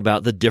talk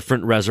about the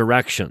different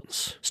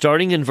resurrections.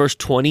 Starting in verse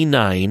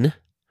 29,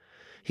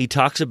 he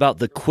talks about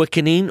the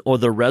quickening or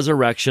the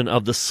resurrection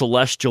of the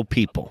celestial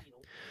people.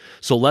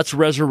 So let's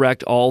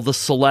resurrect all the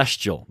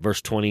celestial,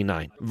 verse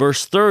 29.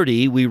 Verse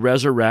 30, we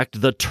resurrect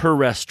the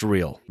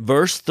terrestrial.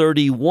 Verse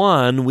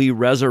 31, we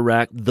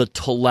resurrect the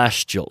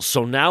telestial.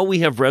 So now we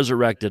have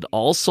resurrected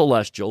all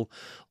celestial,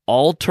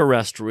 all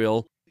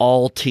terrestrial,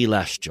 all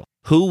telestial.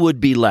 Who would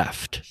be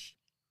left?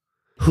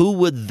 Who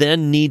would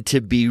then need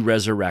to be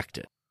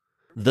resurrected?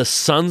 The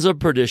sons of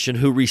perdition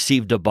who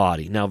received a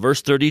body. Now,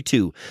 verse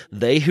 32,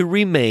 they who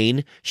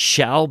remain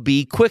shall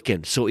be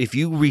quickened. So if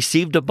you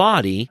received a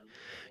body,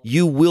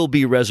 you will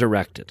be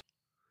resurrected.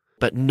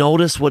 But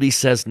notice what he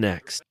says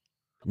next.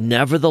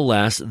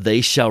 Nevertheless, they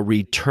shall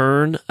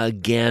return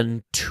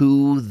again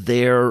to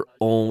their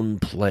own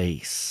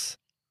place,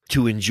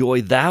 to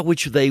enjoy that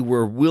which they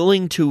were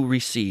willing to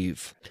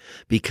receive,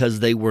 because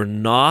they were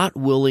not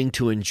willing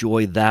to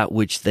enjoy that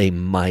which they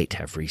might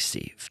have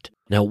received.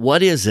 Now,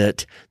 what is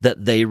it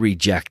that they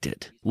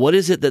rejected? What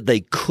is it that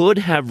they could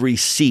have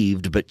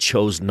received but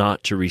chose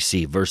not to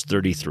receive? Verse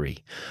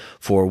 33,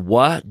 for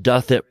what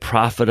doth it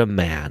profit a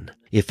man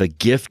if a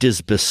gift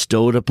is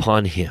bestowed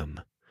upon him,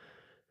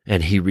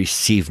 and he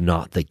receive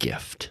not the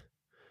gift?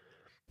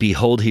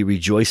 Behold, he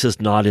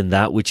rejoices not in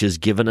that which is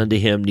given unto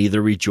him,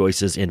 neither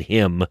rejoices in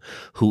him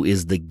who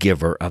is the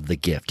giver of the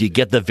gift. You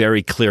get the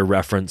very clear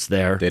reference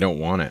there? They don't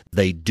want it.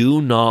 They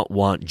do not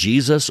want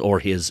Jesus or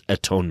his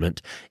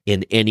atonement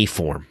in any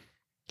form.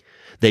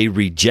 They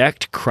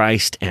reject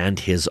Christ and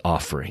his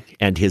offering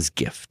and his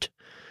gift.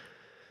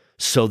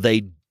 So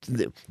they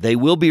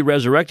will be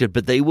resurrected,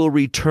 but they will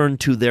return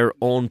to their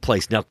own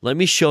place. Now, let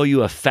me show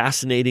you a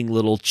fascinating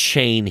little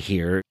chain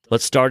here.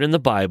 Let's start in the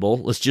Bible.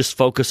 Let's just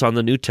focus on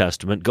the New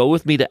Testament. Go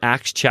with me to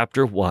Acts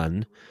chapter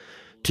 1,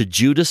 to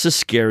Judas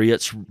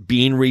Iscariot's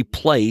being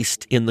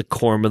replaced in the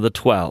quorum of the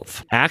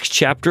 12. Acts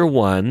chapter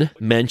 1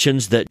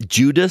 mentions that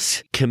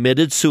Judas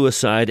committed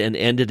suicide and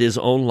ended his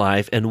own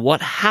life, and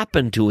what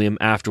happened to him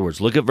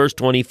afterwards. Look at verse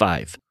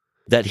 25.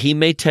 That he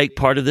may take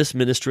part of this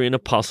ministry and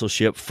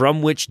apostleship,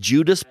 from which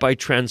Judas by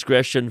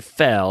transgression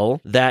fell,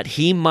 that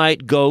he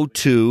might go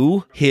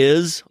to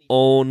his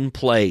own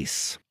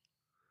place.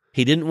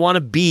 He didn't want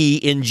to be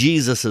in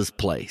Jesus'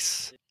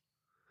 place.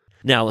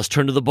 Now, let's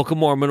turn to the Book of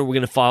Mormon, and we're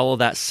going to follow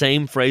that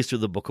same phrase through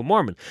the Book of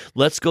Mormon.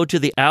 Let's go to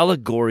the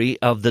allegory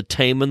of the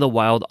tame and the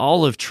wild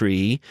olive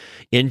tree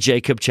in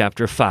Jacob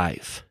chapter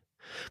 5.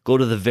 Go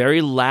to the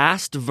very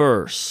last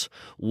verse.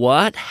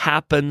 What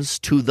happens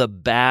to the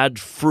bad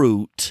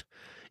fruit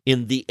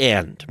in the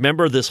end?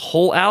 Remember, this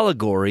whole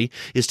allegory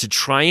is to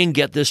try and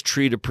get this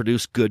tree to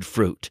produce good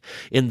fruit.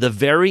 In the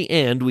very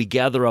end, we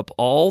gather up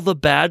all the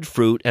bad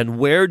fruit, and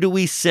where do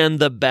we send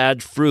the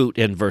bad fruit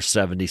in verse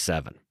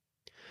 77?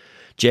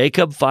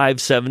 Jacob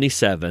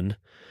 5:77,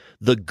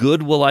 the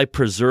good will I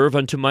preserve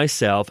unto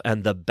myself,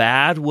 and the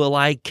bad will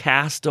I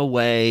cast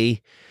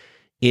away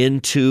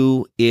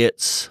into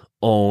its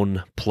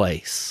own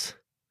place.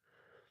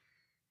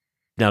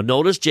 Now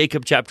notice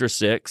Jacob chapter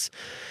 6.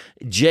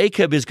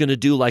 Jacob is going to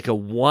do like a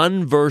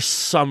one-verse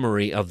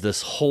summary of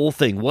this whole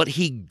thing, what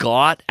he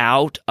got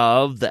out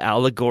of the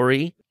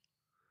allegory.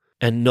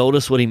 And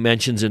notice what he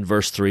mentions in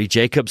verse 3,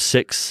 Jacob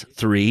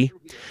 6:3.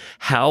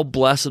 How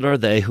blessed are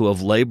they who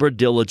have labored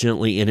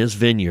diligently in his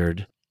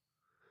vineyard.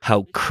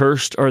 How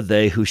cursed are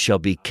they who shall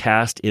be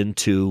cast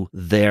into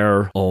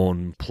their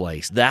own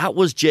place. That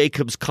was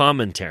Jacob's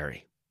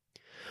commentary.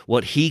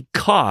 What he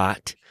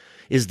caught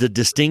is the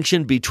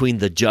distinction between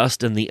the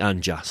just and the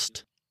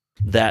unjust.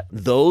 That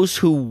those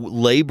who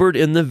labored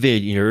in the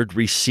vineyard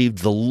received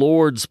the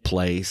Lord's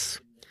place,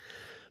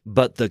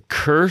 but the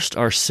cursed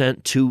are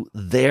sent to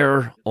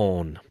their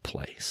own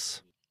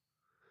place.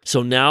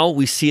 So now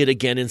we see it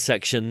again in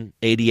section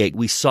 88.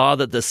 We saw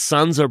that the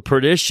sons of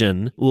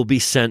perdition will be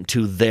sent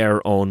to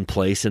their own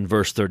place in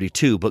verse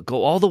 32, but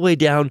go all the way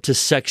down to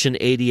section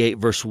 88,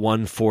 verse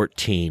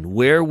 114.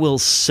 Where will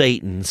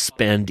Satan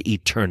spend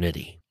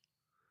eternity?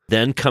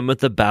 Then cometh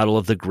the battle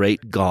of the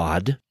great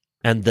God,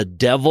 and the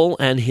devil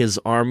and his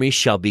army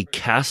shall be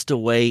cast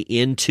away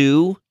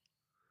into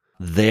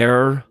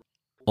their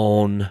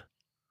own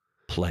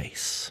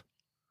place.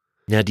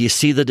 Now, do you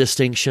see the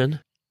distinction?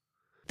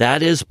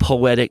 That is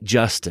poetic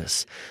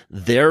justice.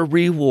 Their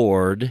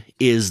reward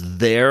is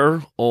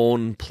their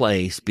own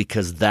place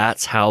because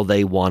that's how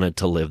they wanted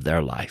to live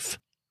their life.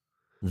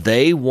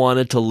 They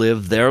wanted to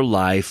live their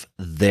life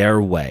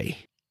their way.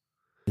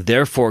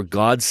 Therefore,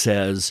 God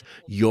says,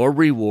 your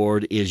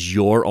reward is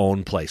your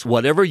own place,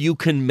 whatever you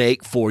can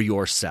make for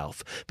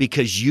yourself,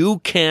 because you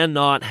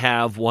cannot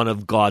have one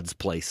of God's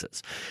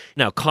places.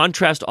 Now,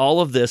 contrast all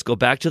of this. Go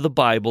back to the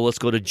Bible. Let's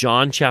go to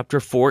John chapter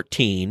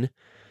 14.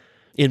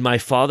 In my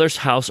Father's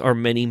house are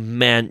many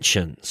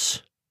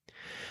mansions.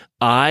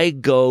 I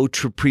go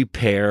to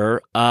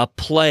prepare a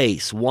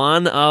place,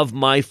 one of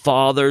my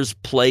Father's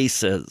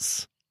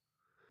places.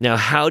 Now,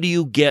 how do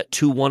you get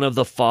to one of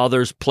the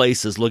Father's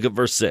places? Look at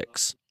verse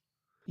 6.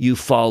 You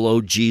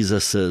follow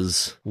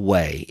Jesus's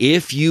way.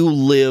 If you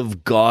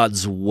live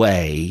God's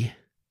way,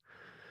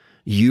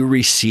 you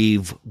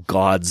receive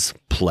God's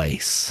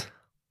place.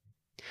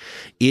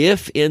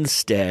 If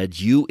instead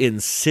you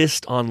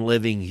insist on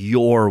living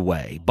your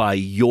way, by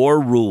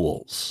your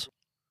rules,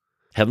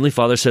 Heavenly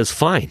Father says,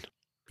 fine,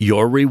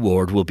 your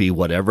reward will be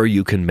whatever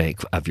you can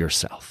make of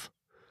yourself.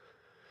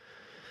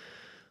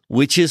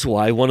 Which is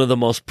why one of the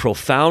most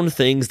profound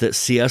things that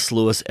C.S.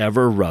 Lewis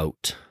ever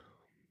wrote,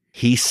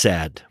 he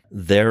said,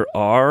 there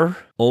are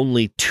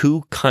only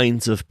two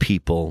kinds of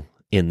people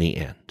in the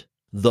end.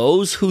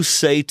 Those who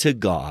say to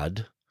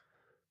God,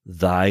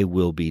 thy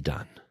will be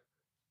done.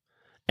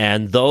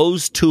 And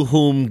those to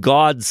whom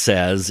God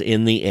says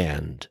in the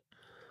end,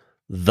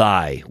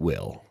 thy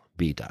will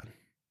be done.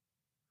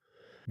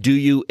 Do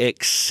you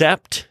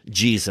accept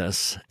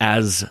Jesus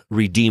as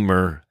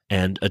Redeemer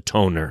and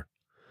Atoner?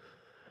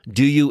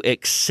 Do you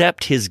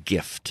accept his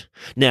gift?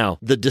 Now,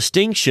 the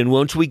distinction,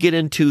 once we get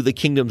into the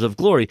kingdoms of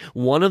glory,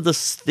 one of the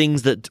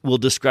things that will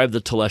describe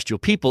the telestial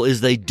people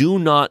is they do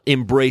not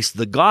embrace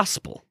the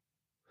gospel.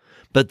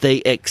 but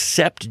they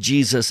accept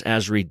Jesus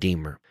as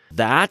Redeemer.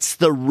 That's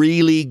the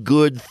really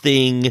good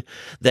thing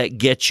that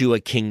gets you a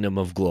kingdom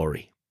of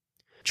glory.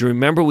 Do you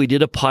remember we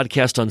did a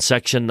podcast on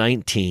section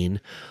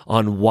 19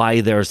 on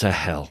why there's a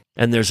hell?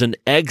 And there's an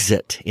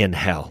exit in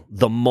hell.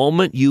 The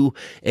moment you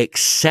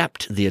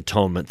accept the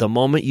atonement, the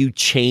moment you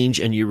change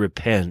and you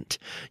repent,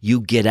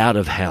 you get out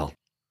of hell.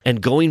 And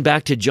going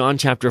back to John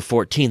chapter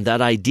 14,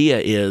 that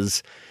idea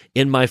is,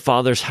 in my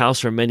Father's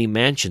house are many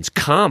mansions.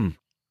 Come.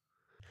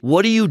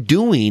 What are you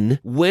doing?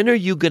 When are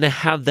you going to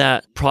have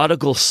that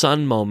prodigal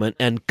son moment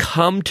and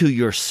come to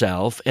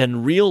yourself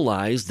and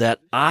realize that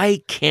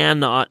I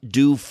cannot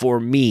do for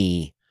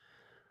me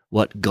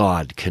what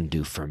God can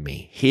do for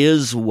me?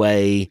 His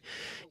way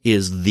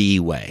is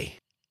the way.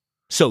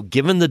 So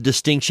given the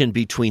distinction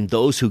between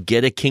those who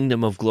get a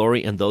kingdom of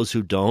glory and those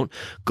who don't,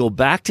 go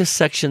back to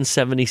section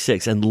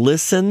 76 and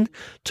listen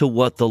to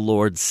what the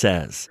Lord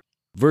says.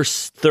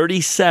 Verse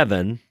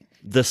 37,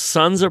 the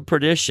sons of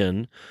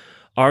perdition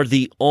are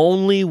the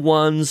only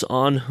ones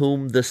on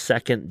whom the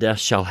second death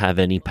shall have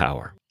any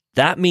power.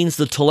 That means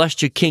the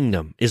telestial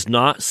kingdom is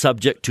not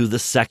subject to the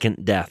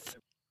second death.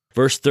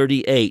 Verse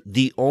 38,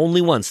 the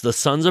only ones, the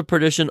sons of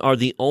perdition are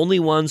the only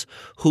ones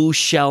who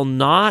shall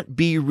not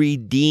be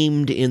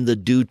redeemed in the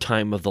due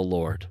time of the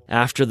Lord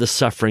after the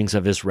sufferings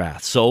of his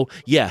wrath. So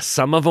yes,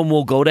 some of them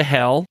will go to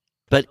hell,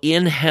 but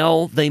in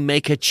hell they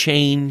make a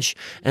change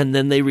and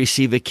then they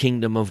receive a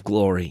kingdom of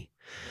glory.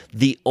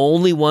 The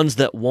only ones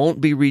that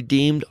won't be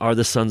redeemed are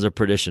the sons of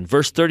perdition.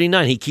 Verse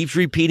 39, he keeps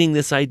repeating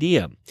this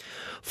idea.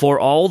 For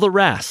all the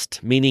rest,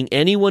 meaning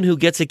anyone who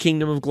gets a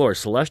kingdom of glory,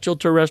 celestial,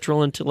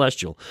 terrestrial, and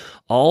telestial,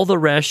 all the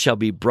rest shall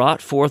be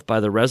brought forth by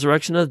the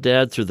resurrection of the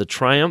dead through the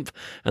triumph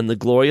and the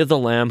glory of the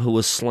Lamb who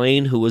was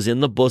slain, who was in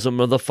the bosom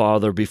of the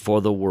Father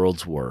before the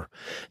worlds were.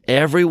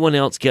 Everyone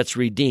else gets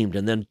redeemed.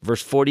 And then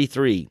verse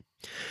 43,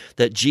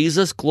 that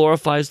Jesus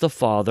glorifies the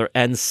Father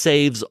and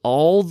saves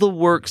all the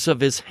works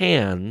of his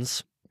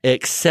hands,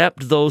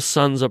 except those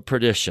sons of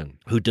perdition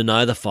who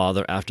deny the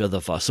Father after the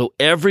Father. So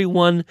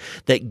everyone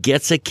that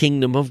gets a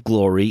kingdom of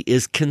glory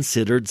is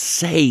considered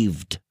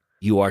saved.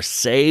 You are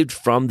saved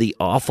from the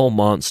awful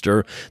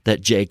monster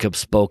that Jacob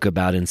spoke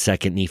about in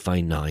 2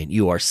 Nephi 9.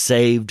 You are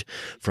saved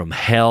from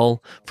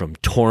hell, from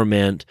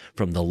torment,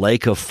 from the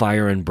lake of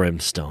fire and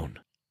brimstone.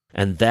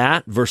 And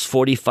that, verse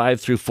 45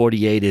 through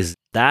 48,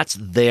 that's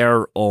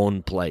their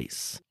own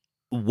place.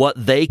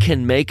 What they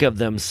can make of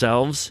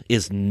themselves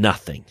is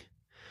nothing.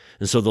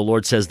 And so the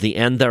Lord says, the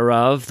end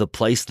thereof, the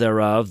place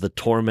thereof, the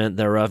torment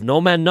thereof,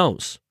 no man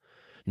knows.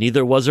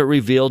 Neither was it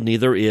revealed,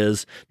 neither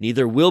is,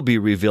 neither will be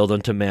revealed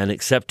unto man,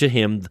 except to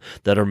him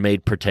that are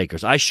made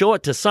partakers. I show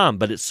it to some,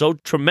 but it's so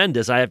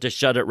tremendous, I have to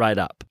shut it right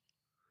up.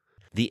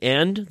 The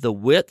end, the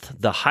width,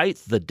 the height,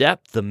 the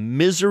depth, the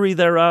misery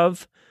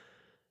thereof,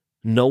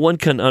 no one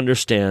can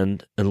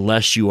understand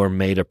unless you are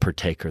made a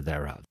partaker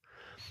thereof.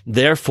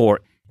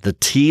 Therefore, the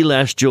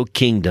telestial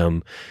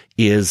kingdom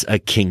is a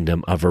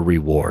kingdom of a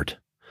reward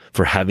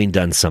for having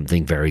done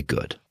something very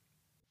good.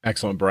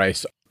 Excellent,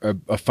 Bryce.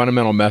 A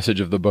fundamental message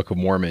of the Book of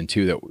Mormon,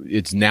 too, that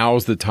it's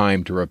now's the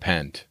time to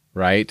repent,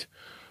 right?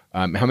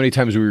 How many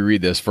times do we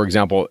read this? For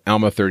example,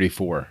 Alma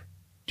 34.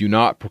 Do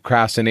not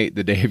procrastinate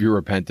the day of your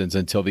repentance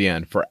until the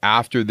end. For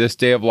after this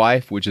day of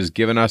life, which is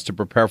given us to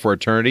prepare for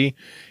eternity,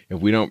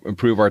 if we don't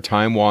improve our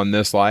time while in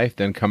this life,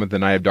 then cometh the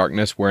night of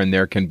darkness, wherein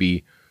there can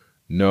be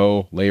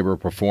no labor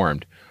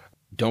performed.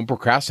 Don't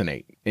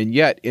procrastinate. And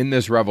yet, in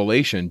this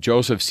revelation,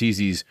 Joseph sees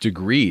these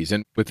degrees,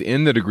 and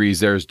within the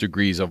degrees, there's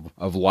degrees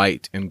of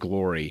light and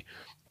glory.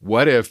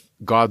 What if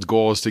God's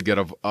goal is to get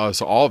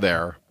us all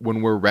there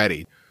when we're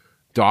ready?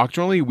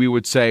 Doctrinally, we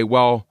would say,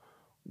 well,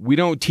 we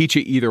don't teach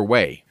it either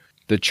way.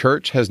 The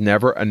church has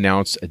never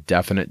announced a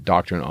definite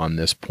doctrine on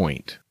this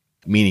point,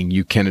 meaning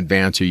you can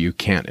advance or you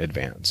can't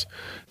advance.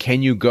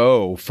 Can you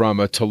go from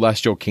a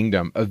telestial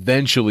kingdom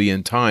eventually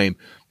in time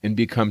and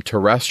become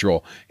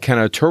terrestrial? Can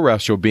a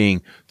terrestrial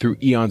being, through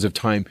eons of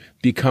time,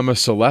 become a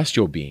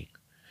celestial being?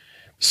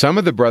 Some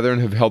of the brethren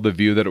have held the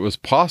view that it was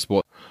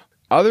possible.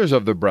 Others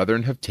of the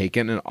brethren have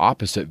taken an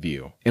opposite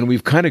view. And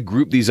we've kind of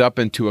grouped these up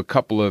into a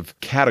couple of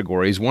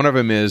categories. One of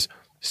them is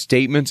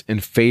statements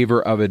in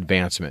favor of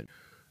advancement.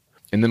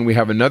 And then we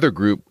have another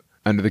group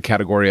under the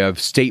category of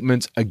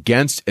statements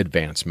against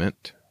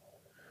advancement.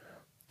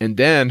 And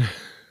then,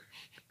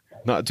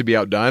 not to be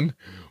outdone,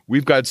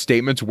 we've got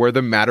statements where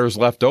the matter is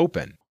left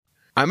open.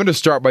 I'm going to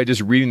start by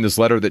just reading this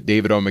letter that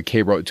David O.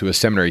 McKay wrote to a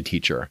seminary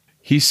teacher.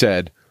 He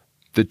said,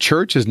 the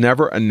church has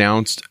never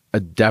announced a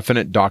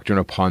definite doctrine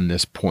upon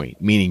this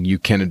point, meaning you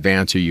can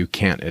advance or you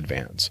can't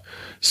advance.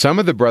 Some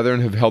of the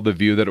brethren have held the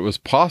view that it was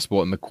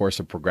possible in the course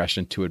of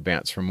progression to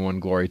advance from one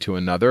glory to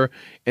another,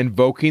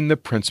 invoking the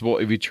principle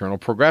of eternal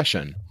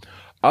progression.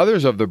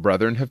 Others of the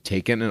brethren have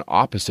taken an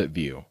opposite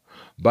view.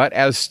 But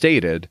as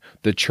stated,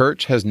 the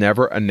church has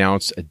never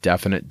announced a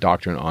definite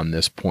doctrine on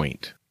this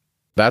point.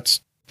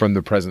 That's from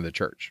the president of the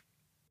church.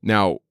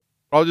 Now,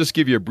 I'll just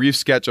give you a brief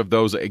sketch of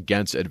those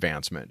against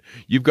advancement.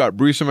 You've got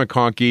Brewster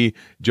McConkie,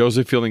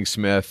 Joseph Fielding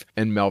Smith,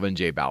 and Melvin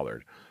J.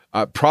 Ballard.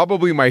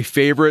 Probably my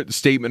favorite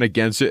statement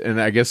against it, and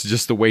I guess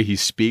just the way he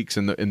speaks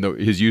and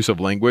his use of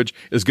language,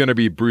 is going to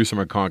be Bruce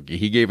McConkie.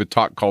 He gave a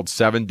talk called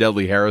 7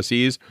 Deadly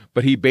Heresies,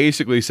 but he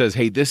basically says,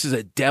 hey, this is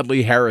a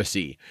deadly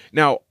heresy.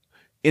 Now,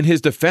 in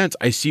his defense,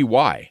 I see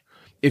why.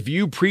 If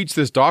you preach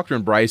this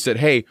doctrine, Bryce, that,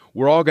 hey,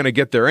 we're all going to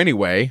get there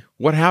anyway,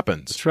 what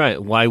happens? That's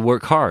right. Why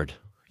work hard?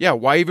 Yeah,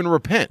 why even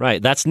repent?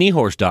 Right. That's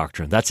Nehor's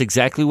doctrine. That's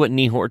exactly what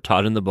Nehor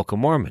taught in the Book of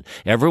Mormon.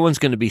 Everyone's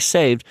going to be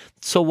saved,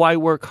 so why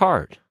work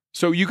hard?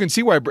 So you can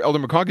see why Elder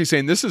McConkie is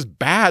saying this is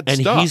bad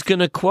and stuff. And he's going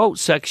to quote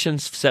section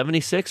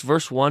 76,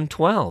 verse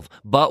 112.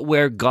 But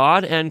where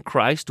God and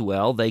Christ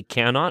dwell, they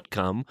cannot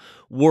come,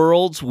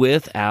 worlds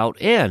without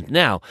end.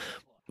 Now,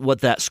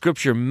 what that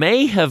scripture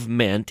may have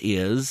meant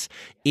is,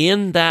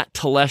 in that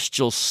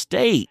telestial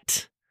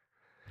state,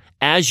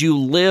 as you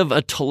live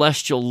a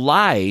telestial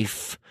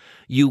life,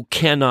 you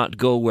cannot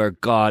go where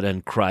God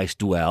and Christ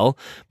dwell,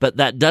 but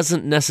that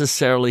doesn't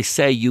necessarily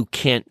say you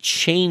can't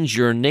change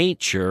your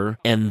nature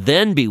and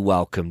then be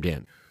welcomed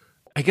in.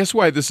 I guess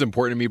why this is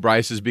important to me,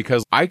 Bryce, is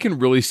because I can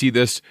really see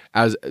this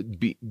as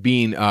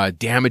being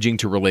damaging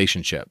to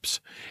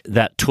relationships.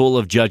 That tool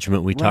of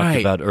judgment we talked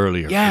about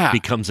earlier. Yeah. It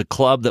becomes a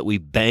club that we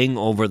bang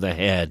over the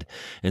head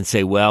and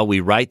say, well, we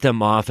write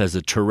them off as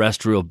a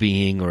terrestrial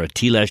being or a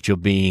telestial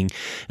being,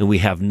 and we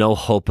have no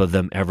hope of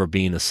them ever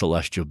being a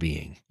celestial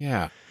being.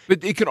 Yeah.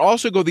 But it can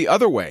also go the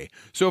other way.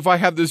 So if I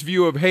have this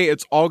view of, hey,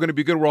 it's all going to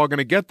be good, we're all going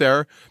to get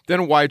there,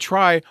 then why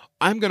try?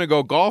 I'm going to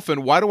go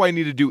golfing. Why do I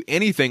need to do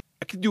anything?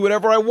 I can do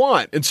whatever I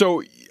want. And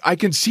so I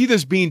can see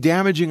this being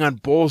damaging on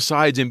both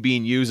sides and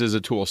being used as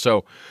a tool.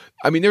 So,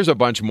 I mean, there's a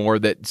bunch more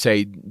that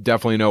say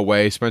definitely no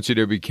way. Spencer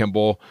W.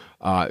 Kimball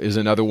is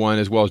another one,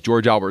 as well as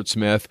George Albert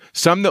Smith.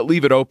 Some that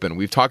leave it open.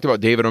 We've talked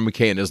about David O.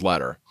 McKay in his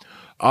letter.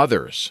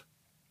 Others,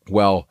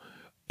 well,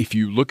 if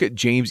you look at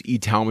James E.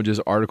 Talmage's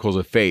Articles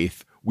of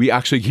Faith, we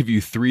actually give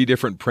you 3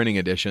 different printing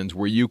editions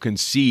where you can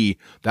see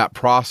that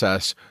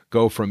process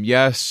go from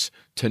yes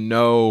to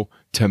no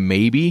to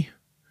maybe.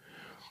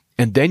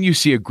 And then you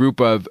see a group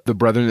of the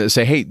brethren that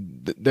say, hey,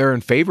 they're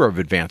in favor of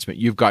advancement.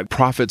 You've got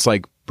prophets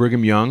like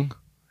Brigham Young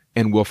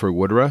and Wilford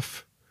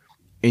Woodruff.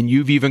 And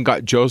you've even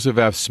got Joseph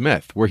F.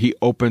 Smith, where he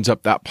opens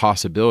up that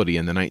possibility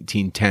in the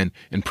 1910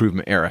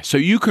 improvement era. So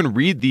you can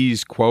read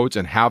these quotes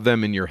and have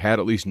them in your head,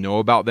 at least know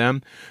about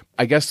them.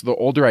 I guess the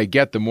older I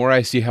get, the more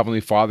I see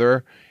Heavenly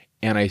Father,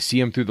 and I see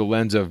him through the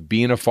lens of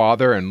being a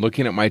father and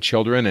looking at my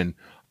children. And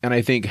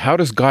I think, how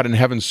does God in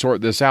heaven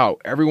sort this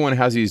out? Everyone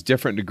has these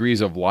different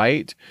degrees of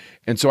light.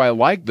 And so I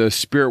like the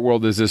spirit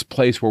world as this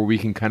place where we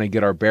can kind of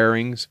get our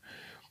bearings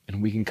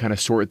and we can kind of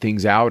sort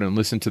things out and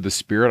listen to the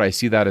Spirit. I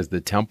see that as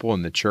the temple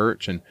and the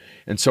church. And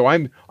so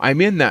I'm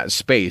in that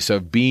space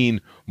of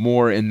being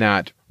more in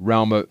that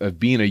realm of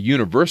being a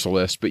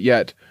universalist, but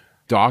yet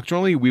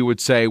doctrinally we would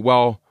say,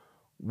 well,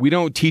 we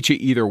don't teach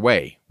it either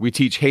way. We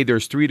teach, hey,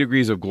 there's 3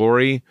 degrees of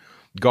glory.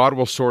 God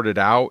will sort it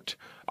out.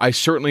 I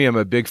certainly am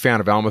a big fan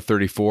of Alma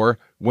 34.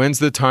 When's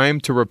the time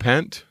to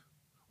repent?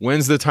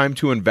 When's the time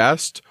to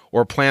invest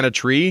or plant a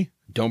tree?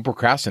 Don't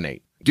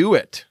procrastinate. Do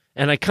it.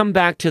 And I come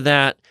back to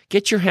that.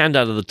 Get your hand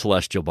out of the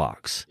telestial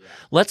box.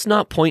 Let's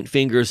not point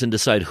fingers and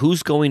decide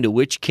who's going to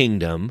which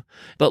kingdom,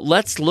 but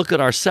let's look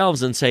at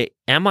ourselves and say,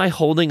 am I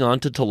holding on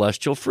to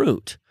telestial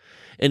fruit?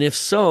 And if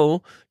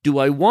so, do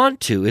I want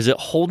to? Is it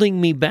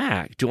holding me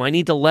back? Do I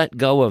need to let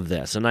go of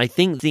this? And I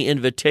think the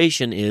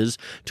invitation is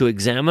to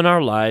examine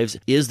our lives.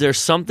 Is there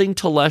something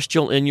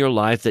telestial in your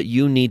life that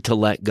you need to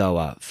let go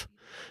of?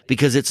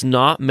 Because it's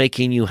not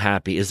making you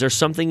happy. Is there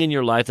something in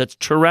your life that's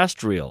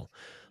terrestrial?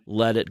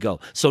 Let it go.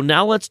 So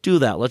now let's do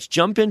that. Let's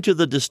jump into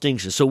the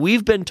distinction. So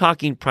we've been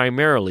talking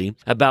primarily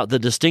about the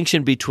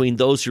distinction between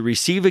those who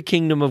receive a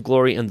kingdom of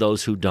glory and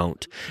those who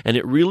don't. And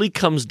it really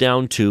comes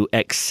down to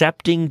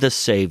accepting the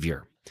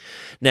Savior.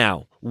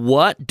 Now,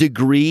 what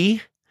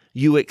degree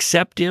you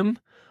accept him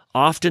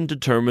often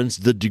determines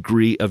the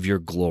degree of your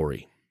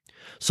glory.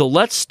 So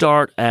let's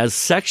start as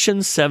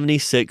section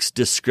 76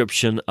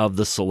 description of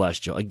the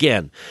celestial.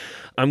 Again,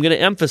 I'm going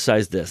to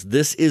emphasize this.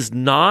 This is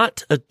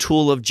not a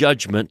tool of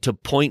judgment to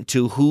point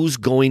to who's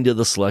going to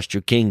the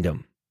celestial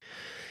kingdom.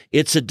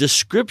 It's a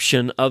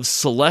description of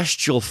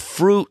celestial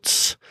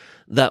fruits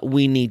that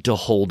we need to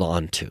hold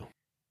on to.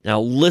 Now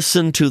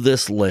listen to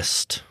this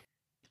list,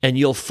 and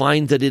you'll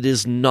find that it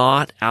is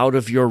not out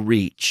of your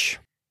reach.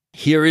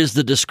 Here is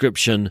the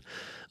description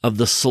of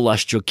the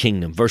celestial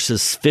kingdom,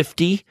 verses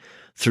 50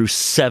 through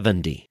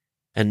 70.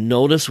 And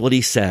notice what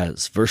he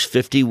says, verse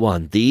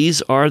 51,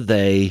 these are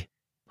they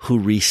who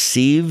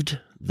received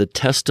the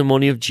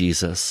testimony of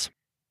Jesus,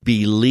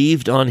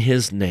 believed on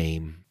his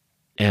name,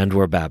 and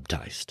were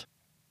baptized.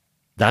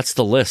 That's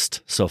the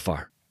list so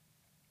far.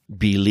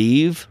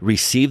 Believe,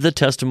 receive the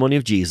testimony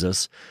of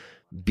Jesus,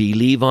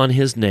 believe on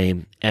his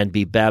name, and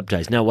be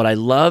baptized. Now, what I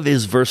love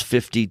is verse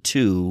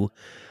 52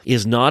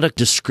 is not a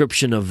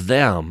description of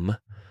them,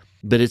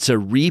 but it's a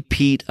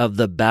repeat of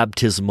the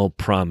baptismal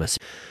promise.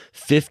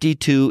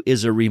 52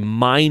 is a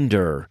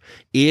reminder,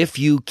 if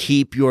you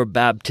keep your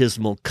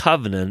baptismal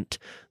covenant,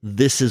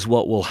 this is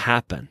what will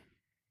happen.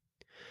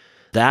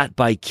 that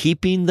by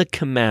keeping the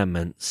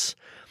commandments,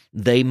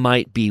 they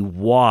might be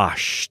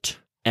washed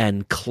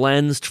and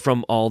cleansed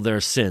from all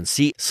their sins.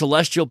 See,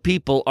 celestial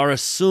people are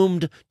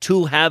assumed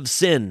to have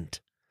sinned.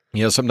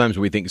 You know, sometimes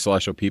we think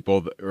celestial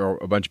people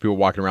are a bunch of people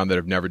walking around that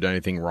have never done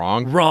anything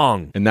wrong.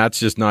 Wrong. And that's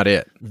just not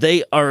it.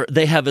 They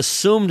have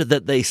assumed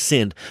that they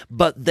sinned,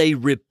 but they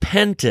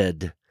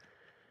repented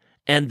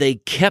and they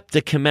kept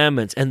the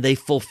commandments and they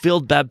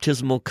fulfilled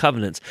baptismal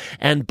covenants.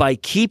 And by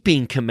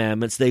keeping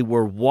commandments, they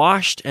were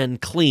washed and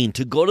clean.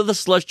 To go to the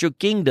celestial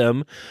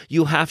kingdom,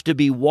 you have to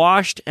be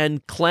washed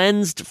and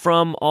cleansed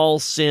from all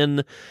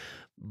sin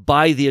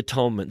by the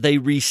atonement. They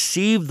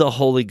receive the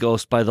Holy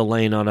Ghost by the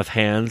laying on of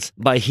hands,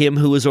 by him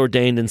who is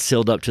ordained and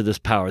sealed up to this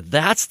power.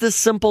 That's the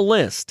simple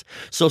list.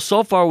 So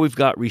far we've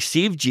got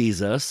receive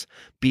Jesus,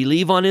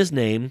 believe on his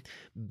name,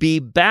 be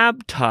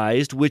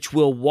baptized, which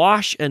will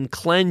wash and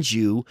cleanse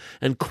you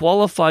and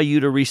qualify you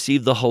to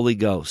receive the Holy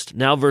Ghost.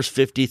 Now verse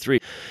 53,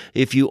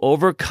 if you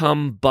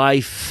overcome by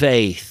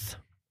faith.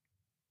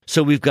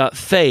 So we've got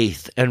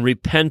faith and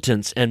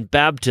repentance and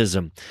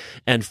baptism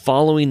and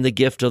following the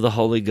gift of the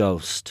Holy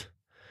Ghost.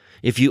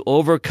 If you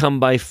overcome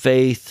by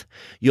faith,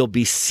 you'll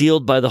be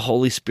sealed by the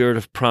Holy Spirit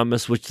of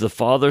promise, which the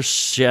Father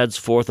sheds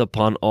forth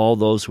upon all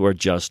those who are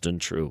just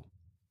and true.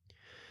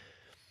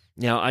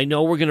 Now, I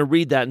know we're going to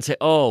read that and say,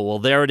 oh, well,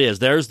 there it is.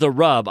 There's the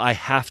rub. I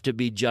have to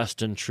be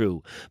just and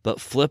true.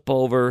 But flip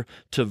over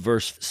to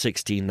verse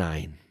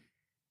 69.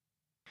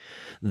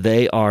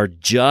 They are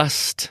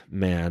just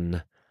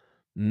men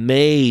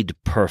made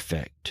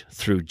perfect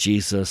through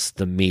Jesus,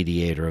 the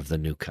mediator of the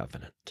new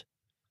covenant.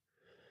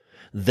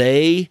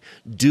 They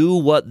do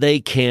what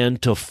they can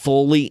to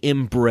fully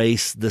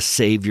embrace the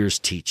Savior's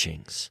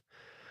teachings.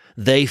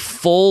 They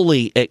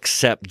fully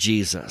accept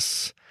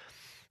Jesus.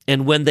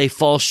 And when they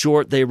fall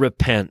short, they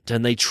repent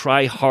and they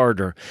try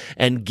harder.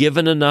 And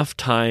given enough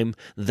time,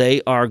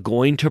 they are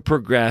going to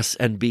progress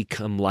and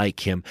become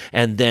like him.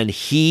 And then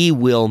he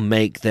will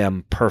make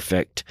them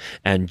perfect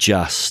and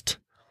just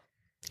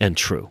and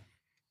true.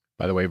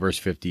 By the way, verse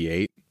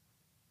 58,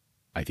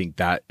 I think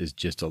that is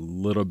just a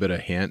little bit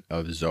of hint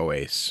of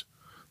Zoes.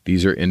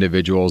 These are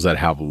individuals that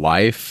have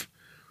life,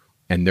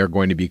 and they're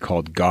going to be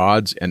called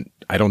gods. And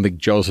I don't think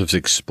Joseph's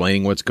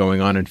explaining what's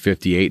going on in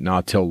 58,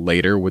 not till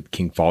later with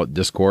King Follett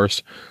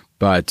Discourse.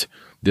 But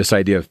this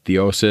idea of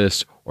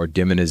theosis or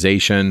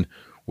demonization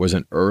was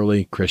an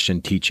early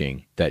Christian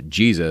teaching that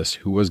Jesus,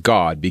 who was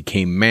God,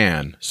 became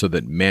man so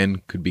that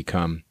men could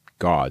become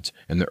gods.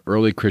 And the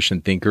early Christian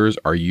thinkers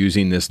are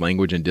using this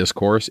language in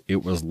discourse.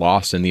 It was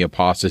lost in the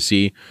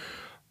apostasy.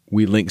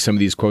 We link some of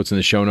these quotes in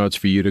the show notes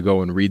for you to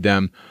go and read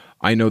them.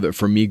 I know that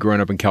for me growing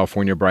up in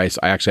California, Bryce,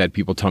 I actually had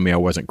people tell me I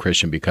wasn't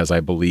Christian because I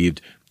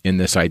believed in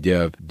this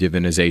idea of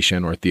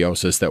divinization or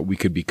theosis, that we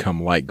could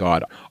become like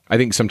God. I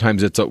think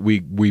sometimes we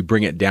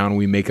bring it down,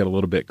 we make it a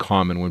little bit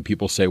common when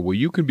people say, well,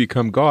 you can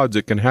become gods,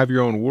 it can have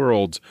your own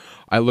worlds.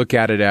 I look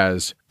at it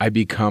as I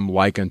become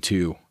like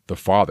unto the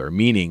Father,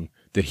 meaning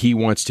that he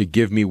wants to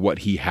give me what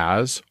he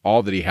has,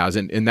 all that he has.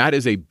 And that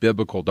is a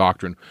biblical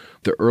doctrine.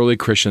 The early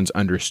Christians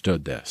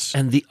understood this.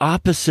 And the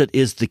opposite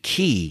is the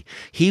key.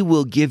 He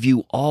will give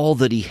you all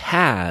that he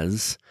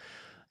has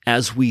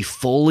as we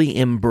fully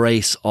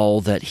embrace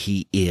all that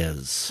he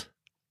is.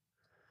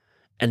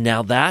 And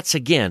now that's,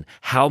 again,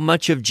 how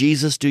much of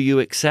Jesus do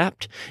you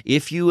accept?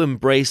 If you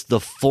embrace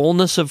the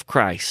fullness of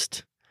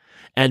Christ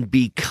and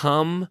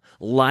become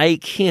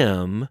like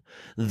him,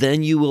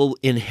 then you will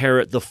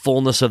inherit the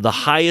fullness of the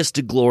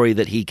highest glory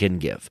that he can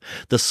give.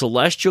 The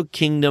celestial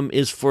kingdom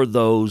is for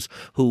those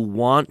who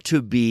want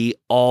to be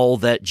all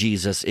that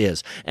Jesus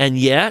is. And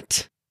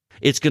yet,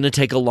 it's going to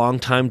take a long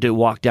time to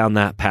walk down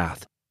that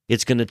path.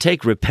 It's going to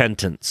take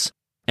repentance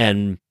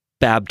and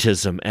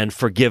baptism and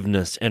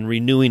forgiveness and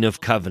renewing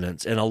of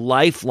covenants and a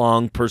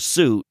lifelong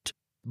pursuit.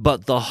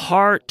 But the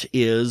heart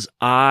is,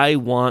 I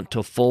want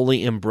to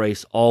fully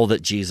embrace all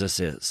that Jesus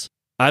is.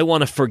 I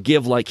want to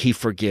forgive like he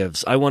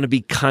forgives. I want to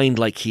be kind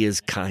like he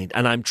is kind.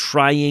 And I'm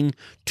trying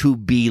to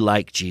be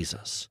like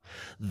Jesus.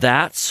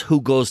 That's who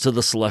goes to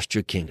the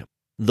celestial kingdom.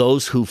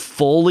 Those who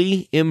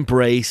fully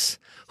embrace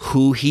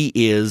who he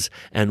is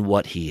and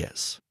what he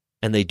is.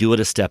 And they do it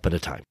a step at a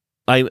time.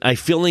 I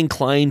feel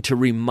inclined to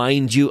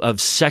remind you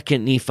of 2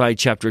 Nephi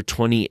chapter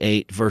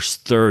 28, verse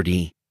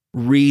 30.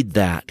 Read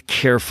that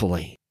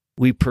carefully.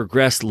 We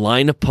progress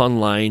line upon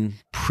line,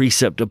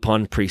 precept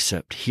upon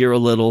precept, here a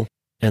little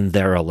and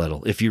there a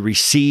little. If you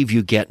receive,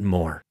 you get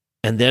more.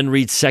 And then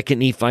read 2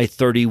 Nephi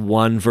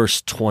 31,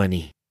 verse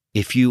 20.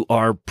 If you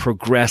are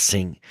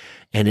progressing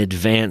and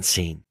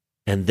advancing,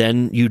 and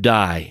then you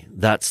die,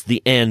 that's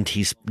the end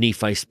he's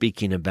Nephi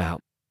speaking about.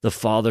 The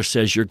Father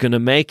says you're going to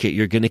make it.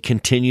 You're going to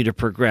continue to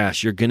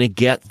progress. You're going to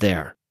get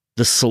there.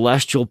 The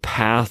celestial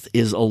path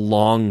is a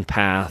long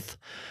path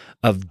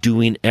of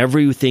doing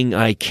everything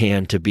I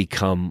can to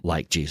become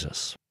like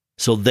Jesus.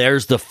 So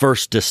there's the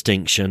first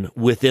distinction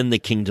within the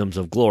kingdoms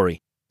of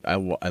glory. I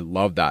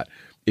love that.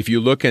 If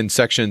you look in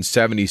section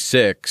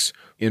 76,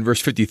 in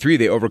verse 53,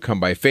 they overcome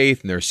by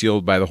faith, and they're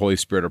sealed by the Holy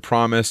Spirit of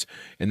promise.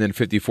 And then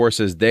 54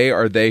 says, they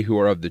are they who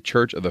are of the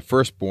church of the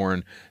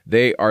firstborn.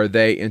 They are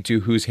they into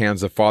whose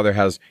hands the Father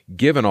has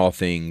given all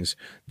things.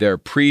 They're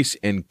priests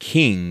and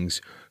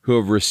kings who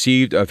have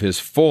received of his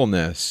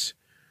fullness,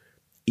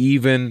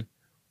 even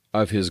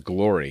of his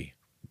glory.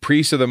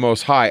 Priests of the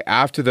Most High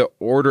after the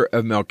order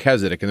of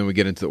Melchizedek. And then we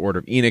get into the order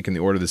of Enoch and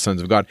the order of the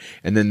sons of God.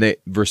 And then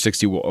verse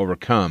 60 will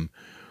overcome.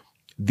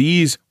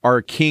 These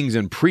are kings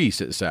and priests,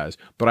 it says.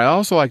 But I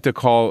also like to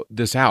call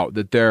this out,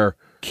 that they're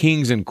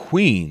kings and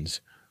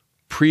queens,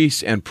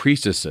 priests and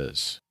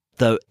priestesses.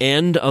 The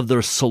end of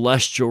their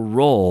celestial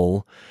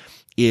role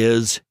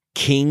is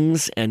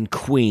kings and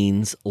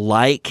queens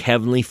like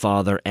Heavenly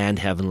Father and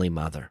Heavenly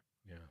Mother.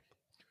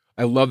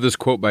 I love this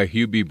quote by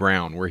Hugh B.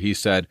 Brown, where he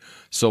said,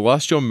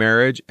 celestial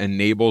marriage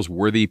enables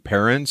worthy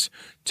parents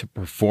to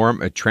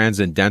perform a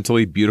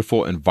transcendently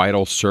beautiful and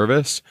vital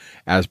service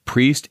as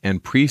priest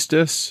and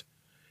priestess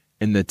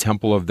in the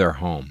temple of their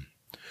home.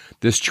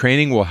 This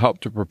training will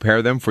help to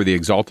prepare them for the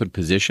exalted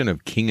position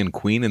of king and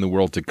queen in the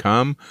world to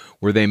come,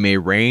 where they may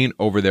reign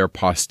over their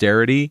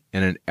posterity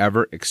in an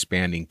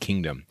ever-expanding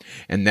kingdom.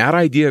 And that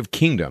idea of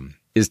kingdom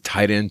is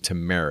tied into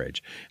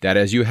marriage, that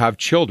as you have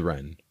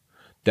children,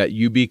 that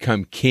you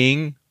become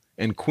king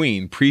and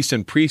queen, priest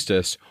and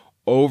priestess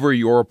over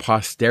your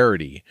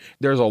posterity.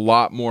 There's a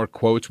lot more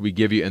quotes we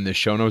give you in the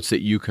show notes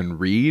that you can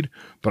read,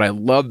 but I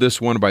love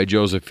this one by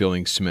Joseph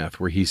Fielding Smith,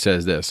 where he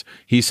says this.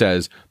 He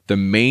says, the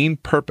main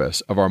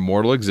purpose of our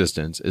mortal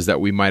existence is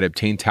that we might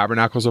obtain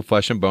tabernacles of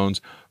flesh and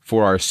bones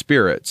for our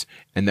spirits,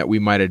 and that we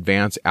might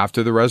advance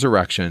after the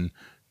resurrection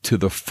to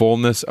the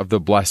fullness of the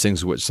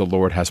blessings which the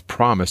Lord has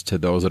promised to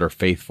those that are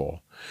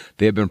faithful.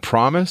 They have been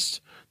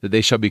promised that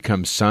they shall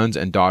become sons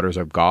and daughters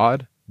of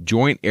God,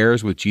 joint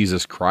heirs with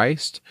Jesus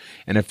Christ,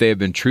 and if they have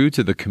been true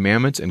to the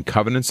commandments and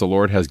covenants the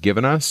Lord has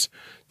given us,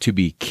 to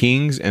be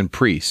kings and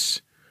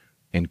priests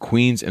and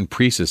queens and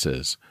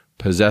priestesses,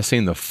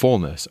 possessing the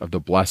fullness of the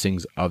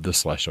blessings of the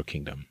celestial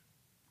kingdom.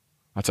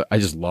 I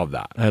just love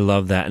that. I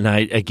love that. And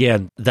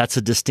again, that's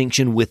a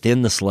distinction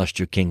within the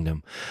celestial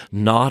kingdom.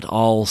 Not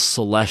all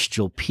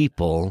celestial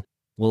people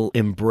will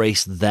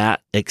embrace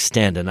that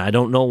extent. And I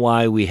don't know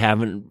why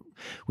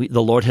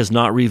the Lord has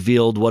not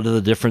revealed what are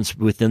the difference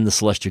within the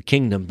celestial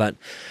kingdom, but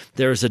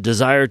there's a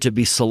desire to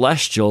be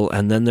celestial,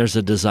 and then there's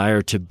a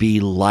desire to be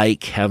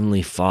like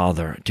Heavenly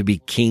Father, to be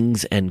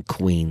kings and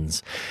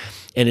queens.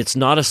 And it's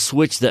not a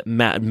switch that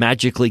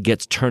magically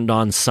gets turned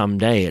on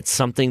someday. It's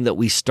something that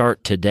we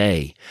start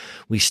today.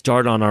 We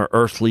start on our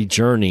earthly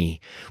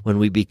journey when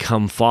we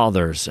become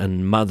fathers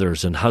and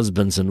mothers and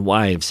husbands and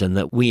wives, and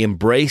that we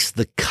embrace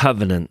the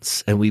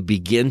covenants and we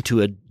begin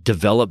to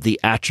develop the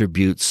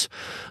attributes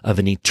of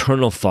an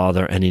eternal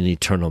father and an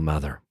eternal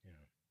mother.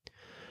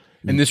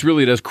 And this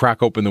really does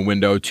crack open the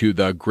window to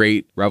the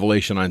great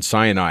revelation on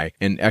Sinai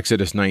in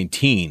Exodus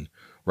 19,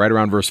 right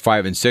around verse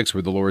 5 and 6,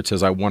 where the Lord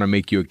says, I want to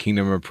make you a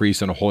kingdom of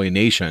priests and a holy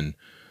nation.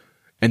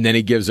 And then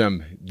he gives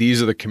them,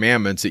 these are the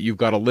commandments that you've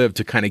got to live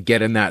to kind of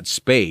get in that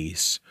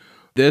space.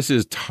 This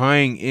is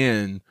tying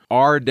in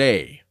our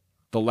day,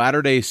 the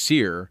latter-day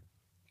seer,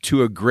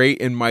 to a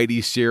great and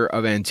mighty seer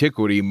of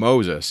antiquity,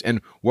 Moses.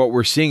 And what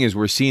we're seeing is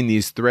we're seeing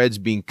these threads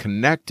being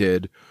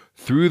connected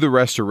through the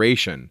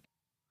restoration.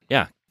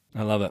 Yeah,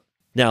 I love it.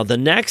 Now, the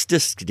next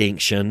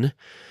distinction,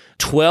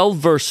 12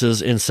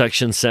 verses in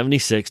section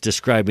 76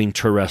 describing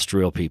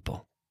terrestrial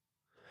people.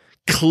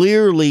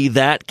 Clearly,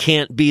 that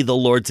can't be the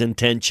Lord's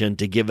intention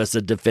to give us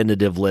a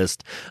definitive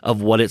list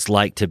of what it's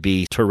like to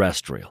be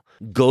terrestrial.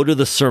 Go to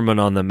the Sermon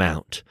on the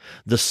Mount.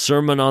 The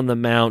Sermon on the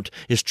Mount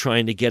is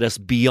trying to get us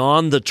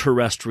beyond the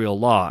terrestrial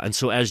law. And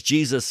so as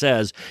Jesus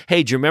says,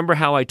 hey, do you remember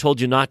how I told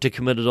you not to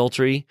commit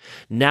adultery?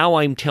 Now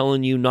I'm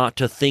telling you not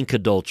to think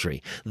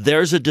adultery.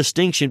 There's a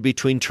distinction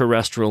between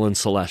terrestrial and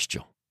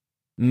celestial.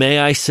 May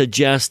I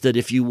suggest that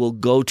if you will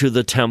go to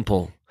the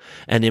temple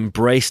and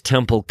embrace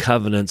temple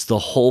covenants, the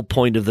whole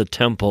point of the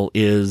temple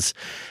is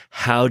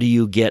how do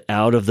you get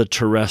out of the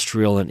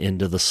terrestrial and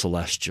into the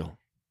celestial?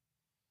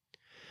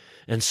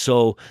 And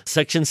so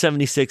section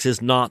 76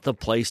 is not the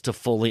place to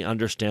fully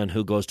understand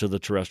who goes to the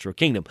terrestrial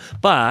kingdom.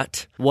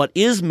 But what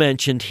is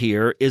mentioned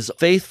here is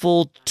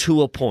faithful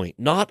to a point,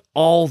 not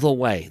all the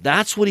way.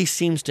 That's what he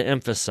seems to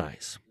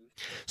emphasize.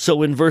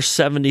 So in verse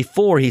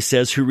 74, he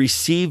says, who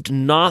received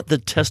not the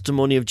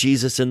testimony of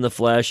Jesus in the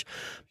flesh,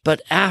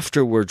 but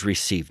afterwards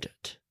received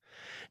it.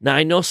 Now,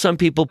 I know some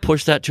people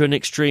push that to an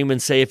extreme and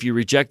say if you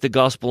reject the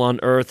gospel on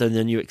earth and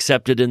then you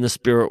accept it in the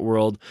spirit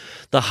world,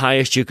 the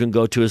highest you can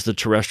go to is the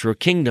terrestrial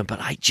kingdom.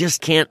 But I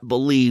just can't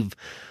believe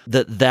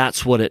that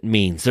that's what it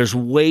means. There's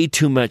way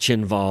too much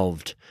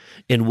involved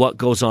in what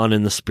goes on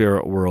in the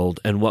spirit world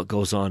and what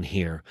goes on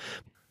here.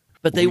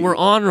 But they were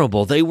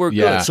honorable. They were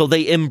good. So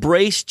they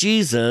embraced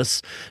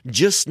Jesus,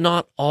 just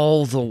not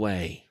all the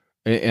way.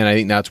 And I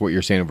think that's what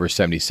you're saying in verse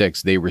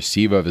 76. They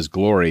receive of his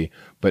glory,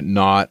 but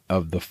not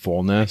of the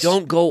fullness.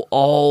 Don't go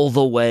all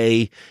the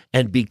way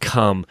and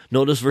become.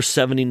 Notice verse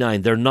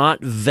 79. They're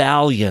not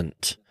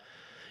valiant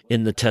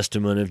in the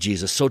testimony of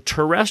Jesus. So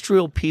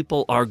terrestrial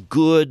people are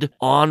good,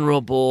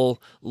 honorable,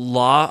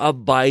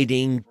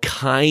 law-abiding,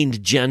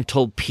 kind,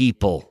 gentle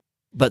people,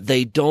 but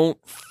they don't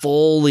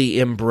fully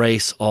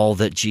embrace all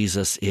that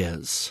Jesus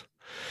is.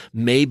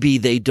 Maybe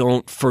they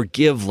don't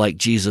forgive like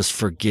Jesus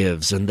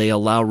forgives, and they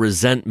allow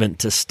resentment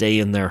to stay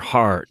in their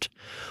heart.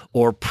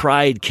 Or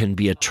pride can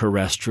be a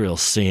terrestrial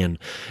sin.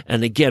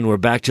 And again, we're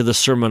back to the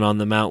Sermon on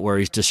the Mount where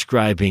he's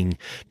describing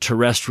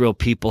terrestrial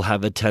people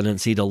have a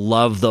tendency to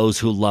love those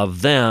who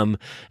love them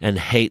and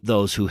hate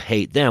those who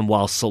hate them,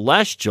 while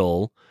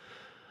celestial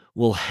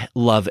will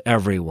love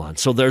everyone.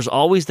 So there's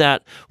always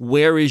that,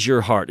 where is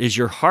your heart? Is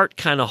your heart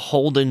kind of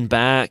holding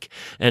back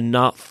and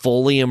not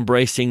fully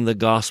embracing the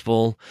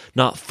gospel,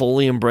 not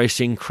fully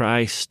embracing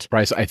Christ?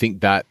 Bryce, I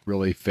think that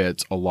really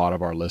fits a lot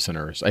of our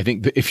listeners. I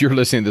think if you're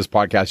listening to this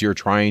podcast, you're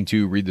trying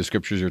to read the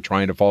scriptures, you're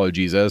trying to follow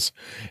Jesus.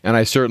 And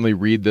I certainly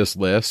read this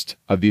list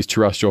of these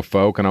terrestrial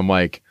folk, and I'm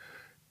like,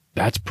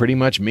 that's pretty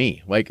much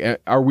me. Like,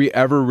 are we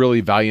ever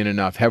really valiant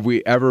enough? Have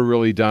we ever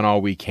really done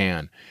all we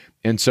can?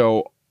 And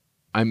so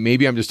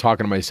maybe I'm just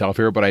talking to myself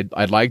here, but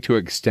I'd like to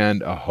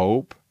extend a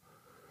hope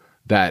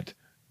that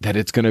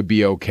it's going to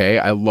be okay.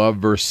 I love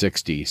verse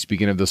 60.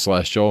 Speaking of the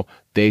celestial,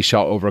 they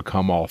shall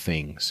overcome all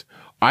things.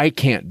 I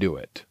can't do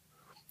it,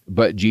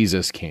 but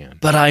Jesus can.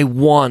 But I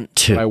want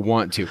to. I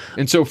want to.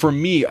 And so for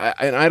me,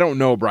 I don't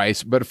know,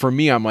 Bryce, but for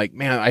me, I'm like,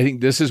 man, I think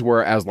this is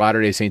where, as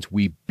Latter-day Saints,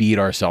 we beat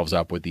ourselves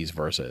up with these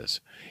verses.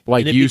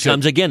 Like, and it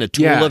becomes, again, a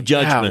tool of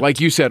judgment. Yeah, like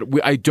you said,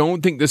 I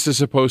don't think this is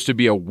supposed to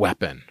be a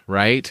weapon,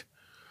 right?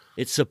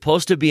 It's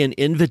supposed to be an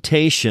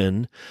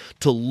invitation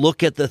to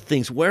look at the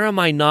things. Where am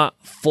I not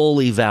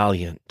fully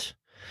valiant?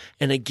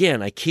 And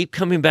again, I keep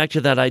coming back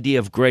to that idea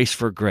of grace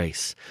for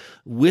grace.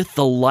 With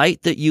the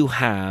light that you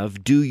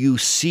have, do you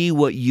see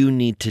what you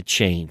need to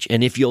change?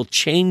 And if you'll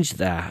change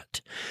that,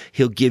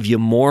 he'll give you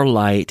more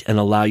light and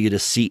allow you to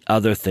see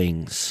other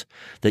things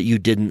that you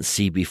didn't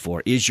see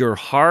before. Is your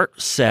heart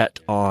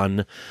set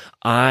on,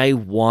 I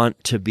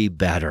want to be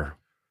better?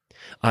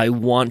 I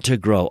want to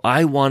grow.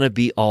 I want to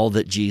be all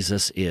that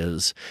Jesus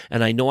is.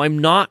 And I know I'm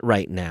not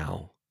right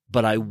now,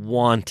 but I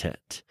want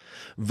it.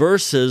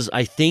 Versus,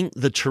 I think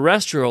the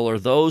terrestrial are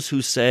those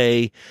who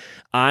say,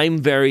 I'm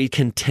very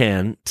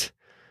content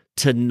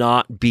to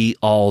not be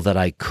all that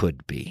I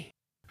could be.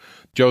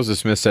 Joseph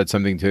Smith said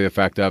something to the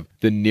effect of,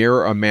 the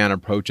nearer a man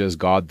approaches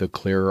God, the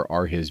clearer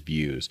are his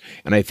views.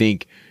 And I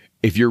think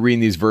if you're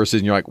reading these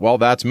verses and you're like, well,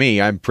 that's me,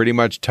 I'm pretty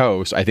much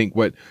toast. I think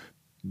what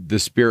the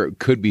Spirit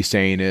could be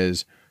saying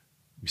is,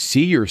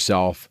 see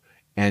yourself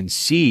and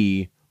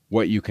see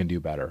what you can do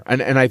better.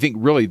 And I think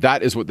really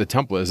that is what the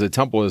temple is. The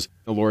temple is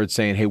the Lord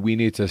saying, hey, we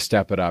need to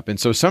step it up. And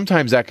so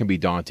sometimes that can be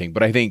daunting,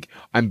 but I think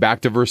I'm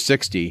back to verse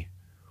 60.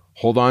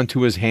 Hold on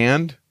to his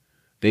hand.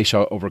 They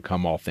shall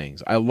overcome all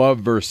things. I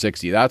love verse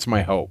 60. That's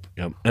my hope.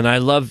 Yep. And I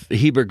love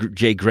Heber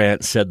J.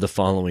 Grant said the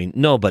following,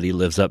 nobody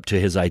lives up to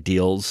his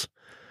ideals.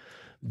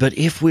 But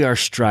if we are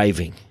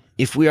striving,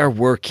 if we are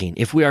working,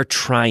 if we are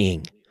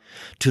trying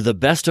to the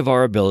best of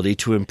our ability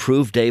to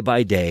improve day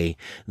by day,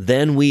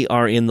 then we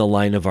are in the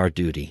line of our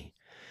duty.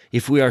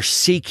 If we are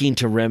seeking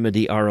to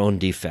remedy our own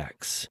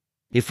defects,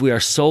 if we are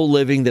so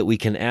living that we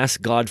can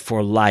ask God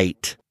for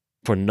light,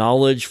 for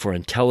knowledge, for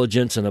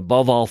intelligence, and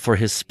above all for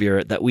His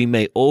Spirit, that we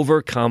may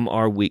overcome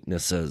our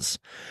weaknesses,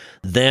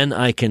 then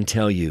I can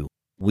tell you,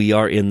 we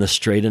are in the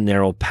straight and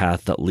narrow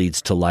path that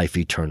leads to life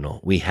eternal.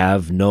 We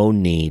have no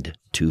need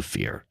to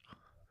fear.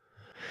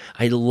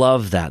 I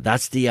love that.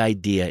 That's the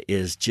idea,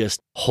 is just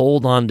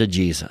hold on to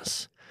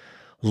Jesus.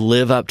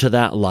 Live up to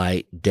that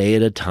light day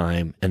at a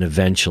time, and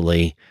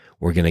eventually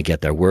we're going to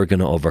get there. We're going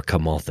to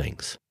overcome all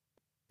things.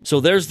 So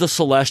there's the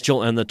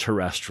celestial and the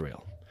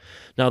terrestrial.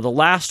 Now the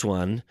last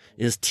one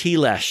is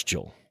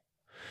telestial.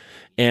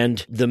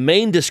 And the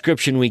main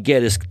description we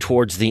get is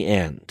towards the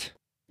end.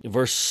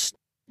 Verse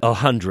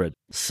 100,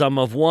 some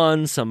of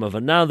one, some of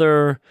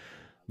another.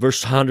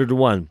 Verse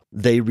 101,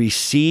 they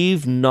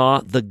receive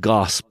not the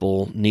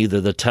gospel, neither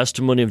the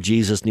testimony of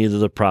Jesus, neither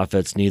the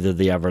prophets, neither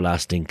the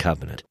everlasting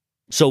covenant.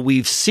 So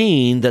we've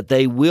seen that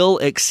they will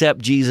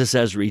accept Jesus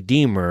as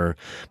Redeemer,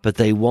 but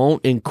they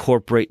won't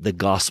incorporate the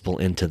gospel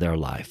into their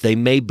life. They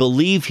may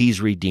believe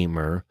He's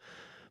Redeemer,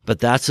 but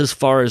that's as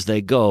far as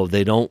they go.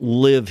 They don't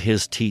live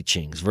His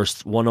teachings.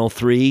 Verse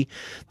 103,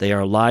 they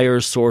are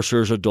liars,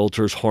 sorcerers,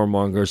 adulterers,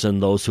 whoremongers,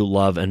 and those who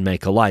love and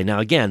make a lie. Now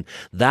again,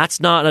 that's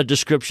not a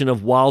description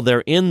of while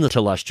they're in the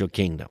celestial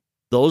kingdom.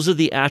 Those are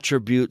the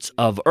attributes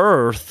of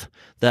earth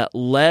that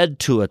led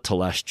to a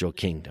celestial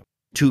kingdom.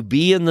 To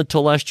be in the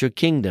celestial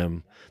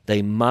kingdom,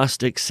 they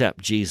must accept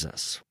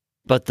Jesus.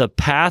 But the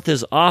path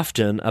is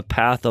often a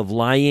path of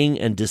lying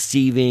and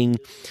deceiving,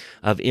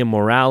 of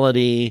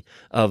immorality,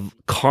 of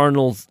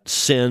carnal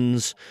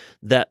sins,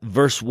 that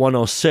verse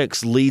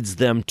 106 leads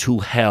them to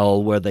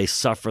hell, where they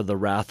suffer the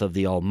wrath of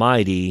the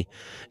Almighty.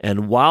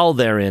 And while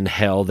they're in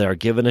hell, they're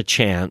given a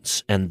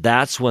chance, and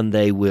that's when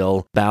they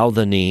will bow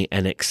the knee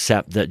and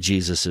accept that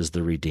Jesus is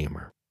the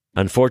Redeemer.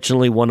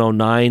 Unfortunately,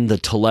 109, the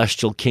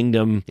celestial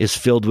kingdom is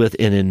filled with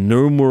an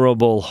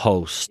innumerable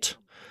host,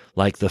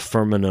 like the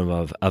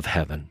firmament of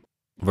heaven.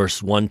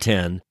 Verse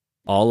 110,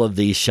 all of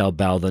these shall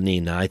bow the knee.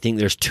 Now, I think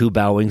there's two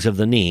bowings of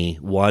the knee.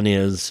 One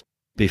is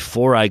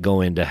before I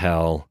go into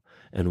hell,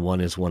 and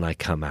one is when I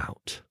come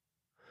out.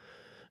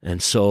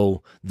 And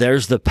so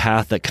there's the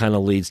path that kind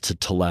of leads to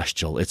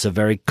telestial. It's a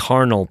very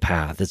carnal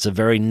path. It's a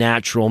very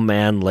natural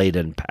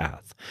man-laden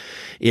path.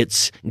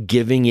 It's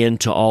giving in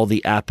to all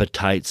the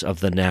appetites of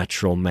the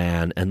natural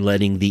man and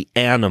letting the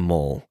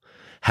animal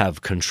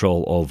have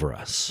control over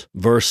us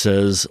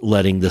versus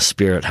letting the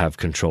Spirit have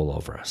control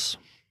over us.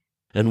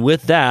 And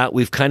with that,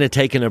 we've kind of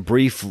taken a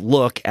brief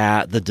look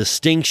at the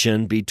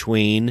distinction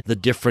between the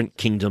different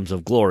kingdoms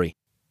of glory.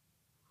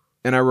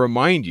 And I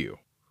remind you,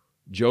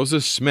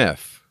 Joseph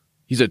Smith,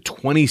 he's a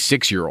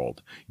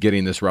 26-year-old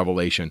getting this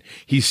revelation.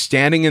 He's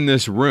standing in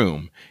this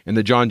room in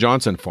the John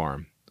Johnson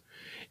farm.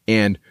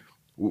 And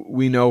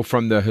we know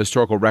from the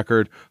historical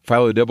record,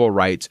 Philo Dibble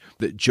writes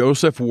that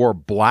Joseph wore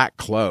black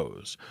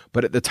clothes,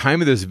 but at the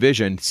time of this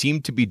vision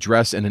seemed to be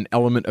dressed in an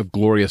element of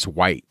glorious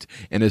white,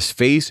 and his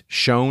face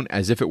shone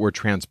as if it were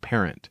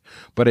transparent.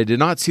 But I did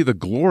not see the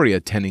glory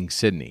attending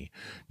Sidney.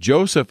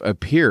 Joseph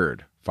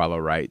appeared, Philo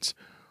writes,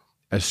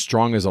 as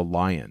strong as a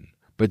lion.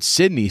 But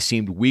Sidney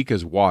seemed weak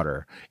as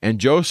water, and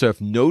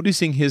Joseph,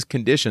 noticing his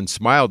condition,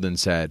 smiled and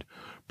said,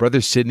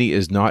 "Brother Sidney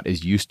is not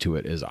as used to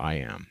it as I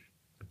am."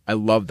 I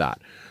love that.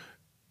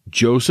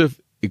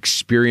 Joseph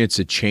experienced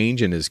a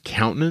change in his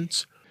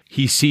countenance.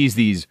 He sees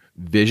these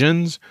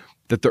visions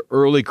that the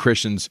early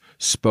Christians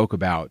spoke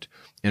about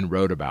and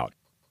wrote about.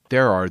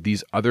 There are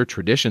these other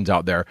traditions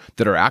out there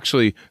that are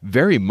actually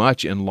very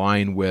much in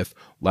line with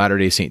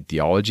Latter-day Saint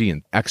theology,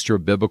 and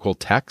extra-biblical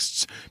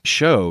texts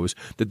shows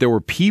that there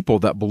were people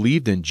that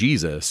believed in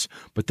Jesus,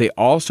 but they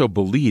also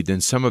believed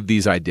in some of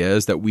these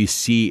ideas that we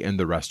see in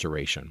the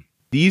Restoration.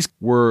 These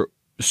were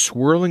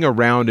swirling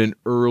around in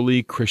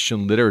early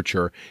Christian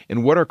literature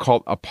in what are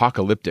called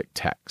apocalyptic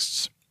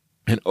texts.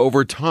 And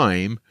over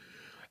time,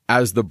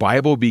 as the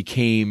Bible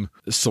became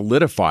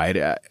solidified,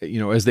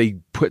 as they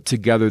put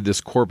together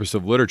this corpus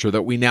of literature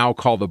that we now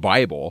call the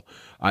Bible,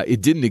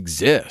 it didn't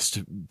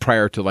exist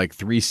prior to like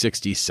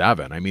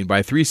 367. I mean,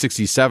 by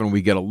 367,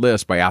 we get a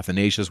list by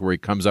Athanasius where he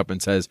comes up and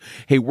says,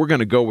 hey, we're going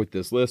to go with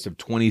this list of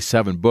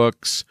 27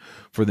 books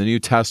for the New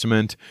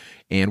Testament,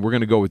 and we're going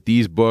to go with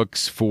these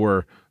books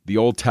for the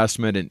Old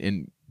Testament,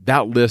 and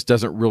that list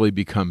doesn't really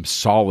become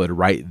solid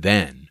right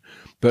then.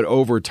 But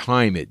over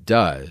time, it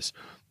does.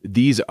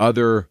 These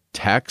other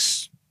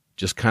texts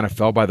just kind of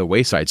fell by the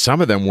wayside.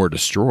 Some of them were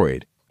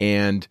destroyed.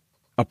 And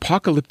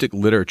apocalyptic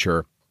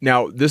literature,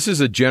 now this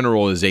is a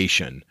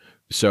generalization,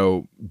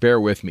 so bear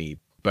with me,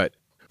 but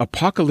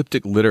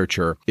apocalyptic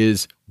literature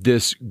is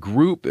this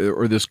group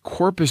or this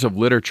corpus of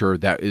literature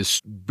that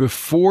is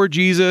before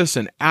Jesus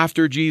and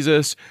after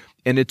Jesus.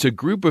 And it's a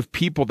group of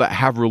people that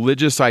have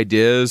religious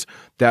ideas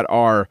that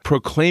are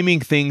proclaiming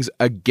things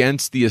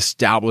against the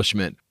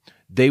establishment.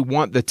 They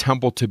want the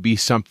temple to be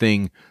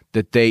something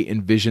that they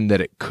envision that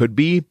it could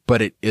be,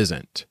 but it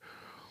isn't.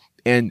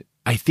 And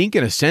I think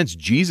in a sense,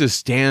 Jesus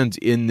stands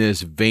in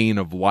this vein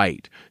of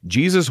light.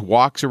 Jesus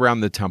walks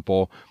around the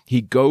temple.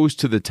 He goes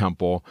to the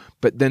temple,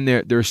 but then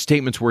there are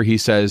statements where he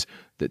says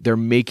that they're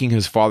making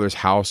his Father's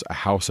house a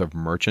house of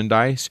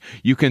merchandise.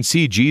 You can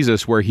see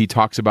Jesus where he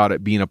talks about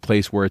it being a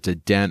place where it's a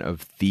den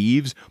of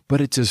thieves,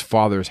 but it's his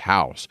Father's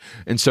house.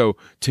 And so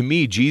to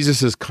me,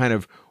 Jesus is kind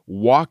of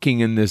walking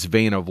in this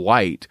vein of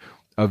light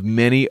of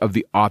many of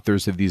the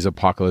authors of these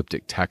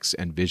apocalyptic texts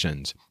and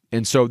visions.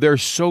 And so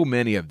there's so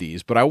many of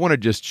these, but I want to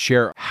just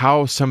share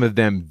how some of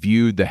them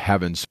viewed the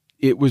heavens.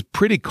 It was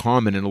pretty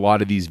common in a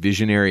lot of these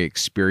visionary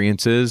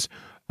experiences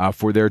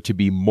for there to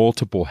be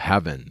multiple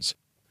heavens.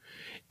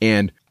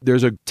 And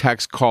there's a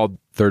text called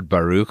Third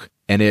Baruch,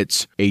 and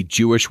it's a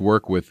Jewish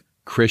work with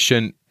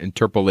Christian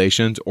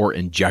interpolations or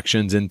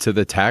injections into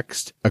the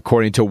text,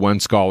 according to one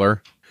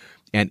scholar.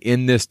 And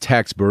in this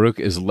text, Baruch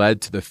is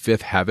led to the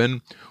fifth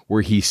heaven,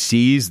 where he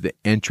sees the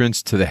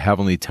entrance to the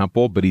heavenly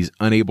temple, but he's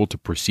unable to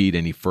proceed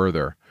any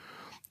further.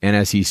 And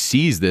as he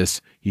sees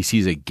this, he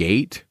sees a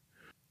gate,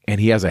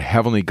 and he has a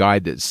heavenly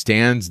guide that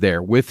stands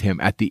there with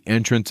him at the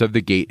entrance of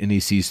the gate, and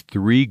he sees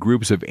three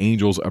groups of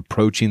angels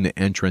approaching the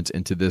entrance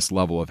into this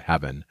level of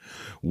heaven.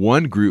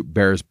 One group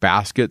bears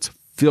baskets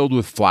filled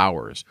with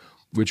flowers,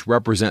 which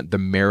represent the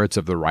merits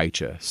of the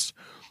righteous.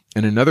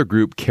 And another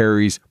group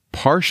carries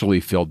partially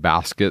filled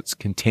baskets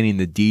containing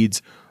the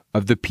deeds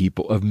of the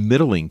people of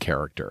middling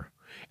character.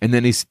 And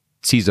then he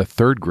sees a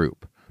third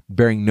group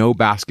bearing no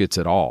baskets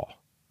at all.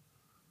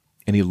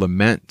 And he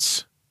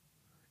laments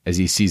as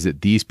he sees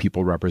that these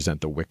people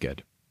represent the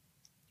wicked.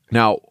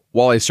 Now,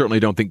 while I certainly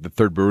don't think the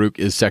third Baruch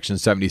is section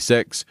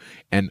 76,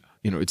 and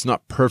it's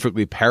not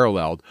perfectly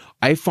paralleled,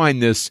 I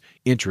find this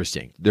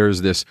interesting.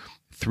 There's this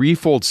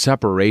threefold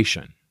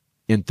separation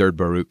in Third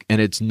Baruch, and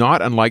it's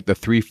not unlike the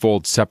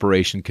threefold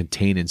separation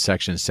contained in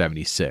section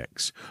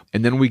 76.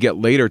 And then we get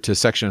later to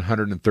section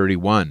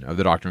 131 of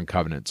the Doctrine and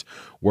Covenants,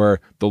 where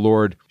the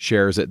Lord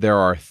shares that there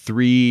are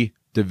three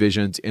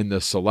divisions in the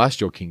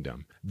celestial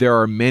kingdom. There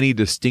are many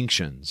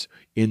distinctions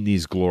in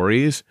these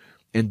glories,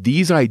 and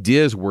these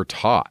ideas were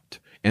taught.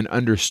 and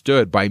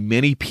understood by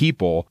many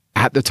people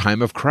at the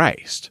time of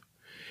Christ.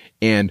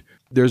 And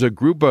there's a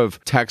group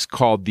of texts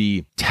called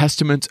the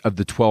Testaments of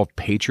the 12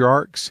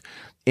 Patriarchs,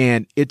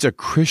 and it's a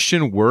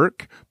Christian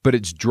work, but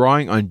it's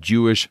drawing on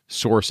Jewish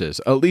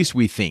sources, at least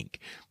we think.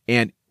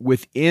 And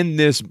within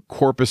this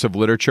corpus of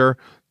literature,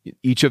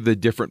 each of the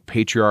different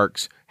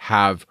patriarchs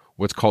have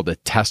what's called a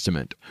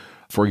testament.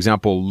 For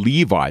example,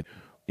 Levi,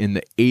 in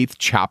the 8th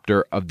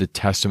chapter of the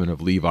Testament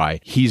of Levi,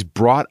 he's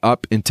brought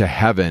up into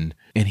heaven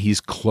and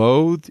he's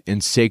clothed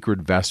in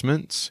sacred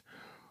vestments,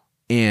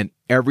 and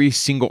every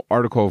single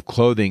article of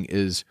clothing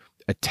is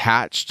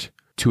attached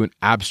to an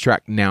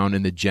abstract noun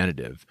in the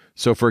genitive.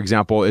 So, for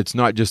example, it's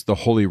not just the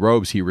holy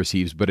robes he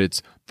receives, but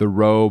it's the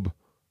robe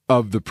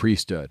of the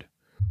priesthood.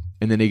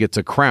 And then he gets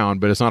a crown,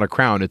 but it's not a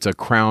crown, it's a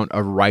crown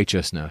of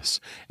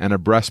righteousness and a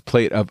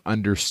breastplate of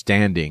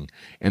understanding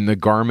and the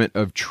garment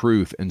of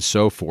truth and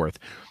so forth.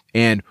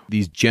 And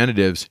these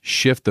genitives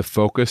shift the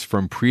focus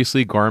from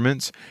priestly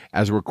garments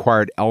as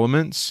required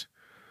elements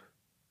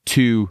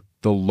to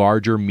the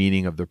larger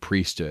meaning of the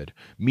priesthood,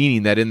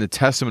 meaning that in the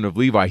Testament of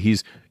Levi,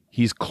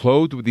 he's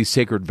clothed with these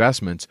sacred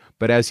vestments,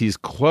 but as he's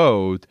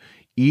clothed,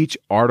 each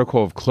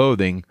article of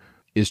clothing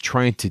is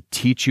trying to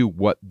teach you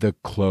what the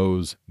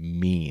clothes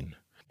mean.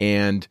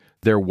 And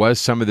there was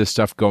some of this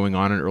stuff going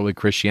on in early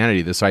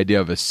Christianity, this idea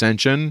of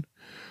ascension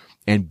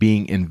and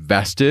being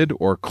invested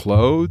or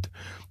clothed.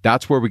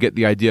 That's where we get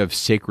the idea of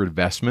sacred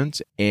vestments.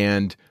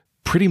 And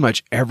pretty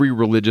much every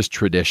religious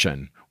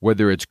tradition,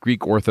 whether it's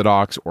Greek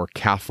Orthodox or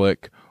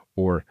Catholic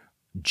or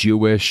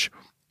Jewish,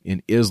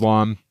 in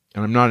Islam,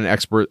 and I'm not an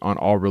expert on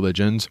all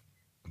religions,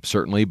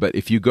 certainly, but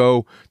if you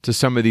go to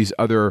some of these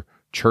other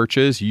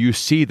churches, you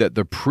see that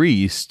the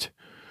priest,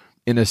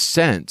 in a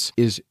sense,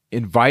 is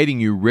inviting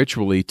you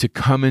ritually to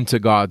come into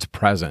God's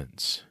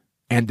presence,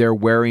 and they're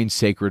wearing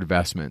sacred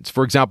vestments.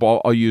 For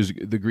example, I'll use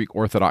the Greek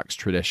Orthodox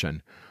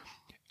tradition.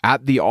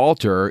 At the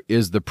altar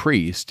is the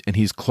priest, and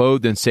he's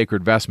clothed in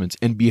sacred vestments,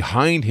 and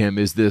behind him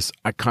is this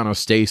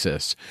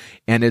iconostasis.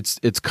 And it's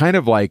kind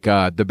of like,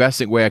 the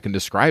best way I can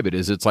describe it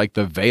is it's like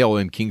the veil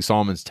in King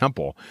Solomon's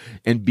temple.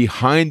 And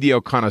behind the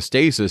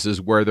iconostasis is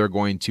where they're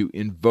going to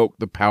invoke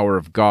the power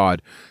of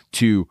God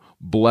to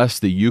bless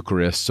the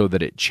Eucharist so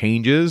that it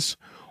changes,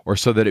 or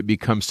so that it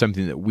becomes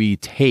something that we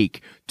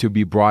take to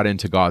be brought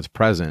into God's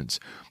presence.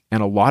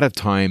 And a lot of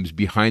times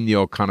behind the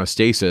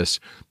iconostasis,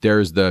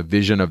 there's the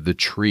vision of the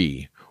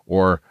tree,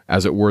 or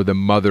as it were, the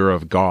mother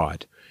of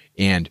God.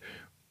 And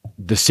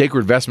the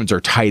sacred vestments are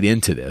tied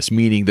into this,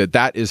 meaning that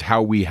that is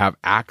how we have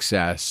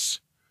access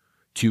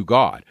to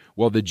God.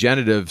 Well, the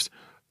genitives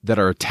that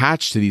are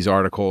attached to these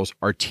articles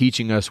are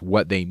teaching us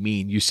what they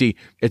mean. You see,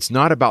 it's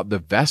not about the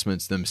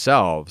vestments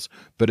themselves,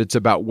 but it's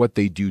about what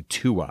they do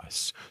to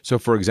us. So,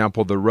 for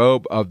example, the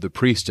robe of the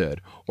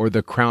priesthood, or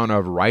the crown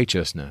of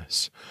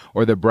righteousness,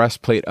 or the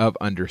breastplate of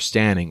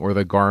understanding, or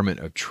the garment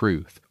of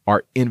truth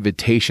are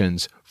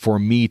invitations for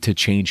me to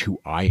change who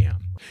I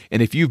am.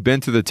 And if you've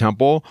been to the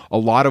temple, a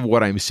lot of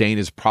what I'm saying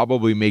is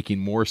probably making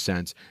more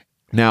sense.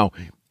 Now,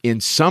 in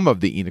some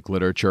of the Enoch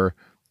literature,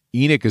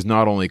 Enoch is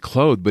not only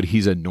clothed, but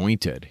he's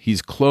anointed.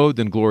 He's clothed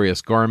in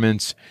glorious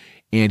garments,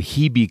 and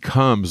he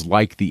becomes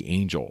like the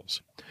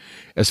angels.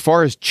 As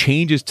far as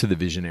changes to the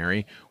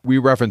visionary, we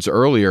referenced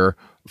earlier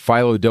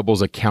Philo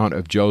Dibble's account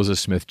of Joseph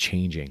Smith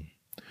changing.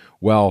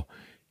 Well,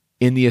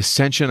 in the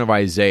Ascension of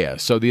Isaiah,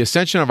 so the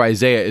Ascension of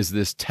Isaiah is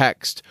this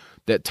text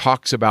that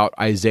talks about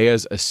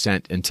Isaiah's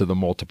ascent into the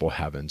multiple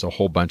heavens, a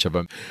whole bunch of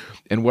them.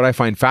 And what I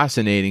find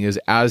fascinating is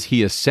as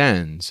he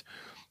ascends,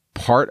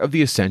 part of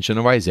the ascension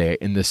of Isaiah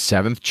in the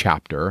 7th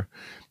chapter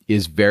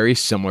is very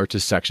similar to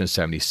section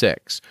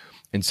 76.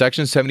 In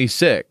section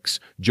 76,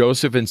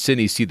 Joseph and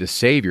Sidney see the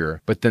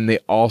Savior, but then they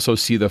also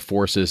see the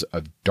forces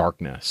of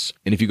darkness.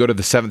 And if you go to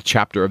the 7th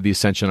chapter of the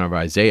ascension of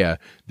Isaiah,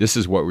 this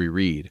is what we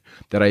read,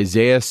 that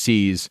Isaiah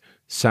sees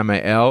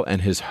Samael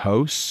and his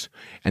hosts,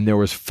 and there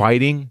was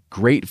fighting,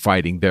 great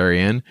fighting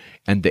therein,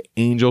 and the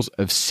angels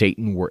of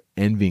Satan were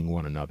envying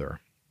one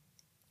another.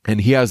 And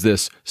he has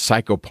this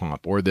psychopomp,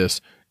 or this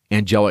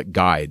angelic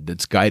guide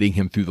that's guiding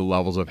him through the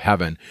levels of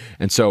heaven.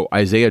 And so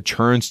Isaiah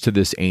turns to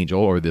this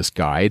angel, or this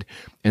guide,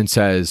 and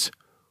says,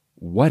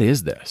 what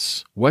is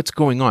this? What's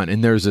going on?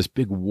 And there's this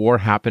big war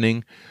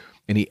happening,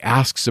 and he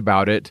asks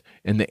about it,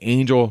 and the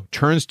angel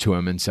turns to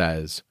him and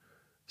says,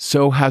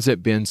 so has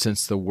it been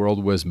since the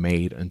world was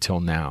made until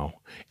now,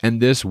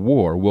 and this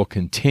war will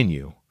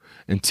continue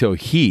until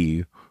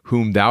he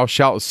whom thou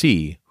shalt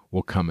see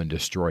will come and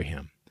destroy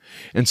him.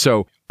 And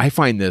so I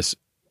find this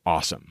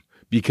awesome,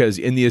 because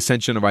in the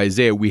ascension of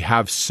Isaiah, we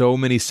have so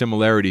many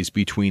similarities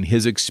between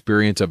his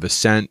experience of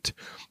ascent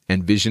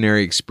and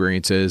visionary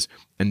experiences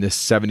and this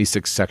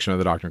 76th section of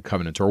the Doctrine and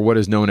Covenants, or what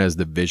is known as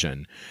the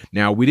vision.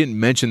 Now, we didn't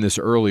mention this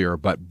earlier,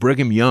 but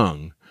Brigham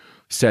Young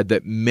said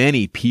that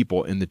many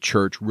people in the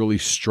church really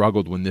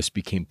struggled when this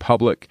became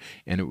public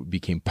and it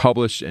became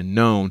published and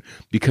known,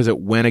 because it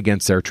went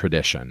against their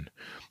tradition.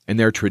 And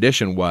their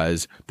tradition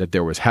was that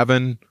there was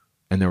heaven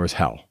and there was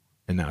hell,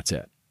 and that's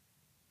it.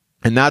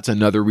 And that's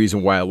another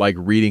reason why I like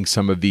reading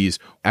some of these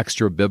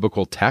extra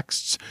biblical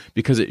texts,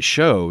 because it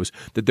shows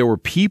that there were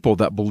people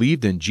that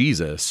believed in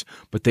Jesus,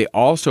 but they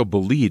also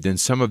believed in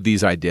some of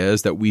these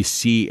ideas that we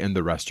see in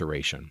the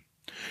restoration.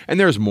 And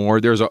there's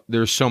more.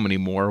 There's so many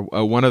more.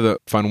 One of the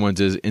fun ones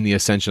is in the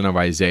Ascension of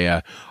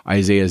Isaiah.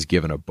 Isaiah is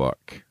given a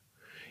book,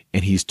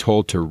 and he's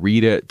told to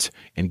read it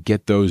and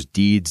get those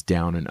deeds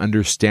down and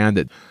understand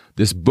that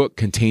this book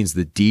contains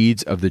the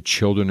deeds of the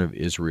children of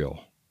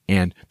Israel,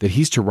 and that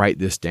he's to write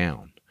this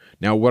down.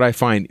 Now, what I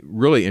find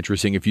really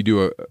interesting, if you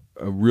do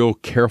a real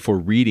careful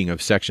reading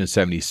of section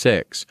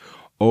 76,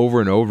 over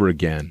and over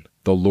again,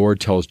 the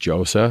Lord tells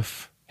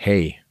Joseph,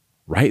 hey,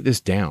 write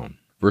this down.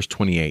 Verse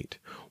 28,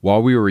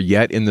 while we were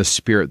yet in the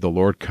Spirit, the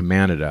Lord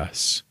commanded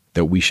us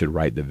that we should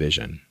write the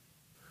vision.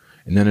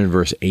 And then in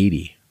verse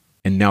 80,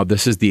 and now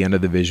this is the end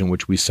of the vision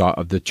which we saw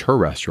of the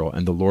terrestrial,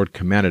 and the Lord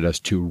commanded us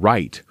to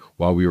write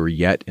while we were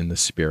yet in the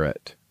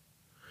Spirit.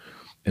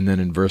 And then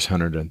in verse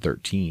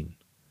 113,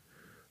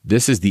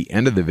 this is the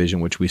end of the vision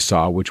which we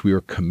saw, which we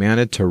were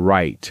commanded to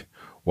write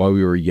while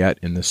we were yet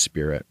in the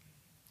Spirit.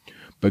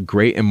 But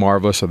great and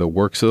marvelous are the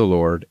works of the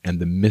Lord, and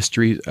the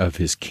mysteries of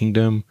his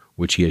kingdom,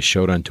 which he has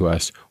showed unto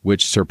us,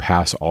 which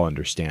surpass all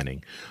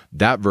understanding.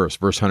 That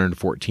verse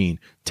 114,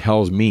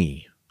 tells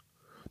me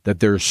that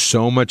there's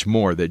so much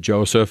more that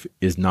Joseph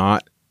is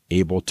not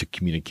able to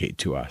communicate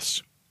to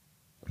us,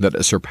 that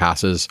it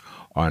surpasses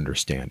our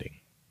understanding.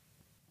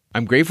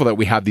 I'm grateful that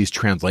we have these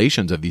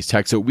translations of these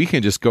texts so we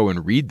can just go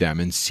and read them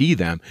and see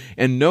them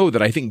and know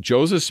that I think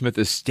Joseph Smith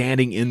is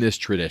standing in this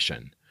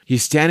tradition.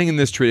 He's standing in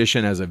this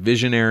tradition as a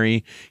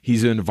visionary.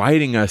 He's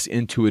inviting us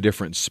into a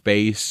different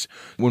space.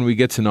 When we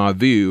get to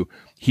Nauvoo,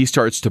 he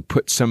starts to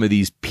put some of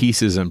these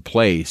pieces in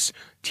place,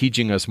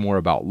 teaching us more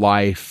about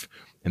life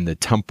and the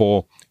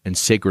temple and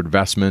sacred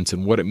vestments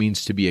and what it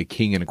means to be a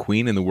king and a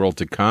queen in the world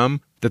to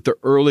come that the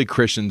early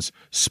Christians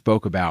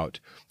spoke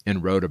about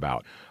and wrote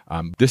about.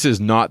 This is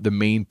not the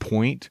main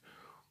point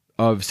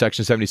of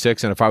Section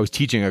 76, and if I was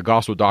teaching a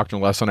gospel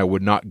doctrine lesson, I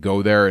would not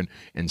go there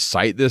and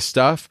cite this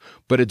stuff,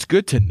 but it's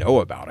good to know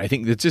about. I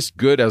think it's just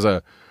good as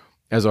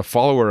a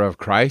follower of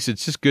Christ,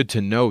 it's just good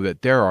to know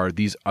that there are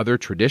these other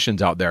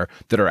traditions out there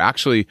that are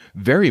actually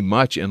very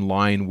much in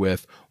line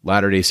with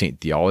Latter-day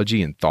Saint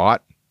theology and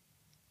thought,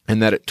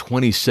 and that at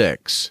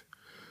 26,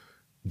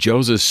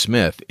 Joseph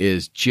Smith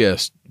is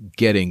just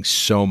getting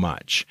so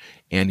much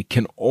and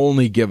can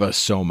only give us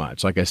so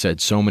much. Like I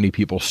said, so many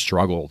people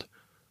struggled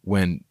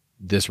when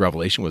this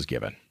revelation was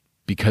given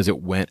because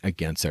it went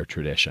against their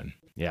tradition.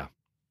 Yeah.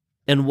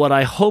 And what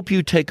I hope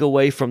you take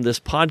away from this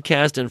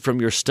podcast and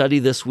from your study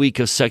this week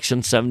of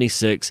Section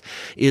 76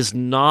 is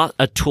not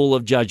a tool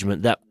of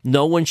judgment, that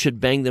no one should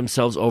bang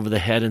themselves over the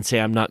head and say,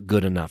 I'm not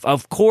good enough.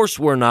 Of course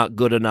we're not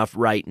good enough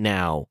right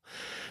now,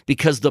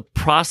 because the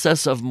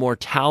process of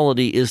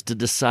mortality is to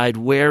decide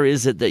where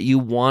is it that you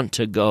want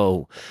to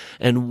go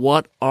and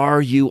what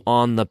are you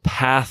on the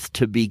path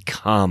to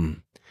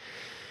become.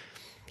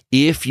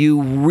 If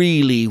you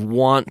really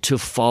want to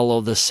follow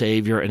the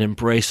Savior and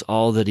embrace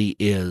all that he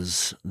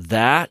is,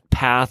 that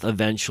path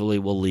eventually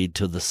will lead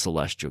to the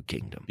celestial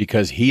kingdom.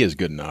 Because he is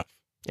good enough.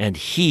 And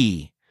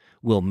he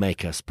will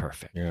make us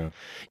perfect. Yeah.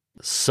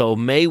 So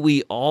may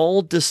we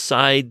all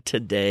decide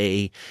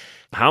today,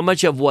 how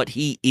much of what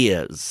he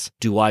is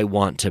do I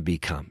want to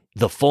become?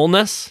 The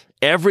fullness,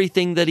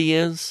 everything that he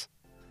is,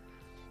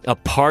 a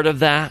part of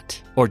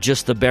that, or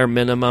just the bare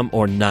minimum,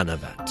 or none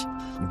of it?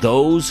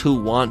 Those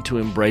who want to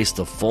embrace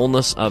the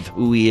fullness of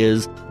who he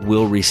is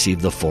will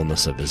receive the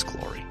fullness of his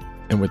glory.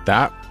 And with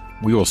that,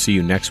 we will see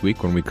you next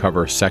week when we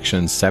cover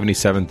sections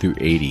 77 through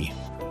 80.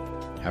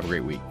 Have a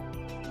great week.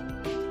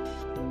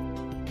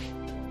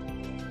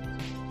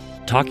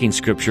 Talking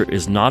Scripture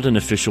is not an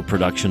official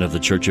production of The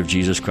Church of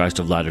Jesus Christ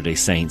of Latter-day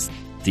Saints.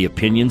 The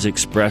opinions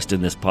expressed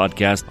in this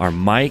podcast are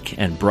Mike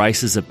and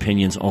Bryce's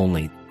opinions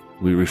only.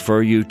 We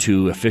refer you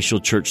to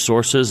official church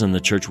sources and the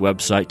church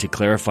website to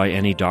clarify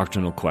any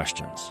doctrinal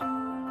questions.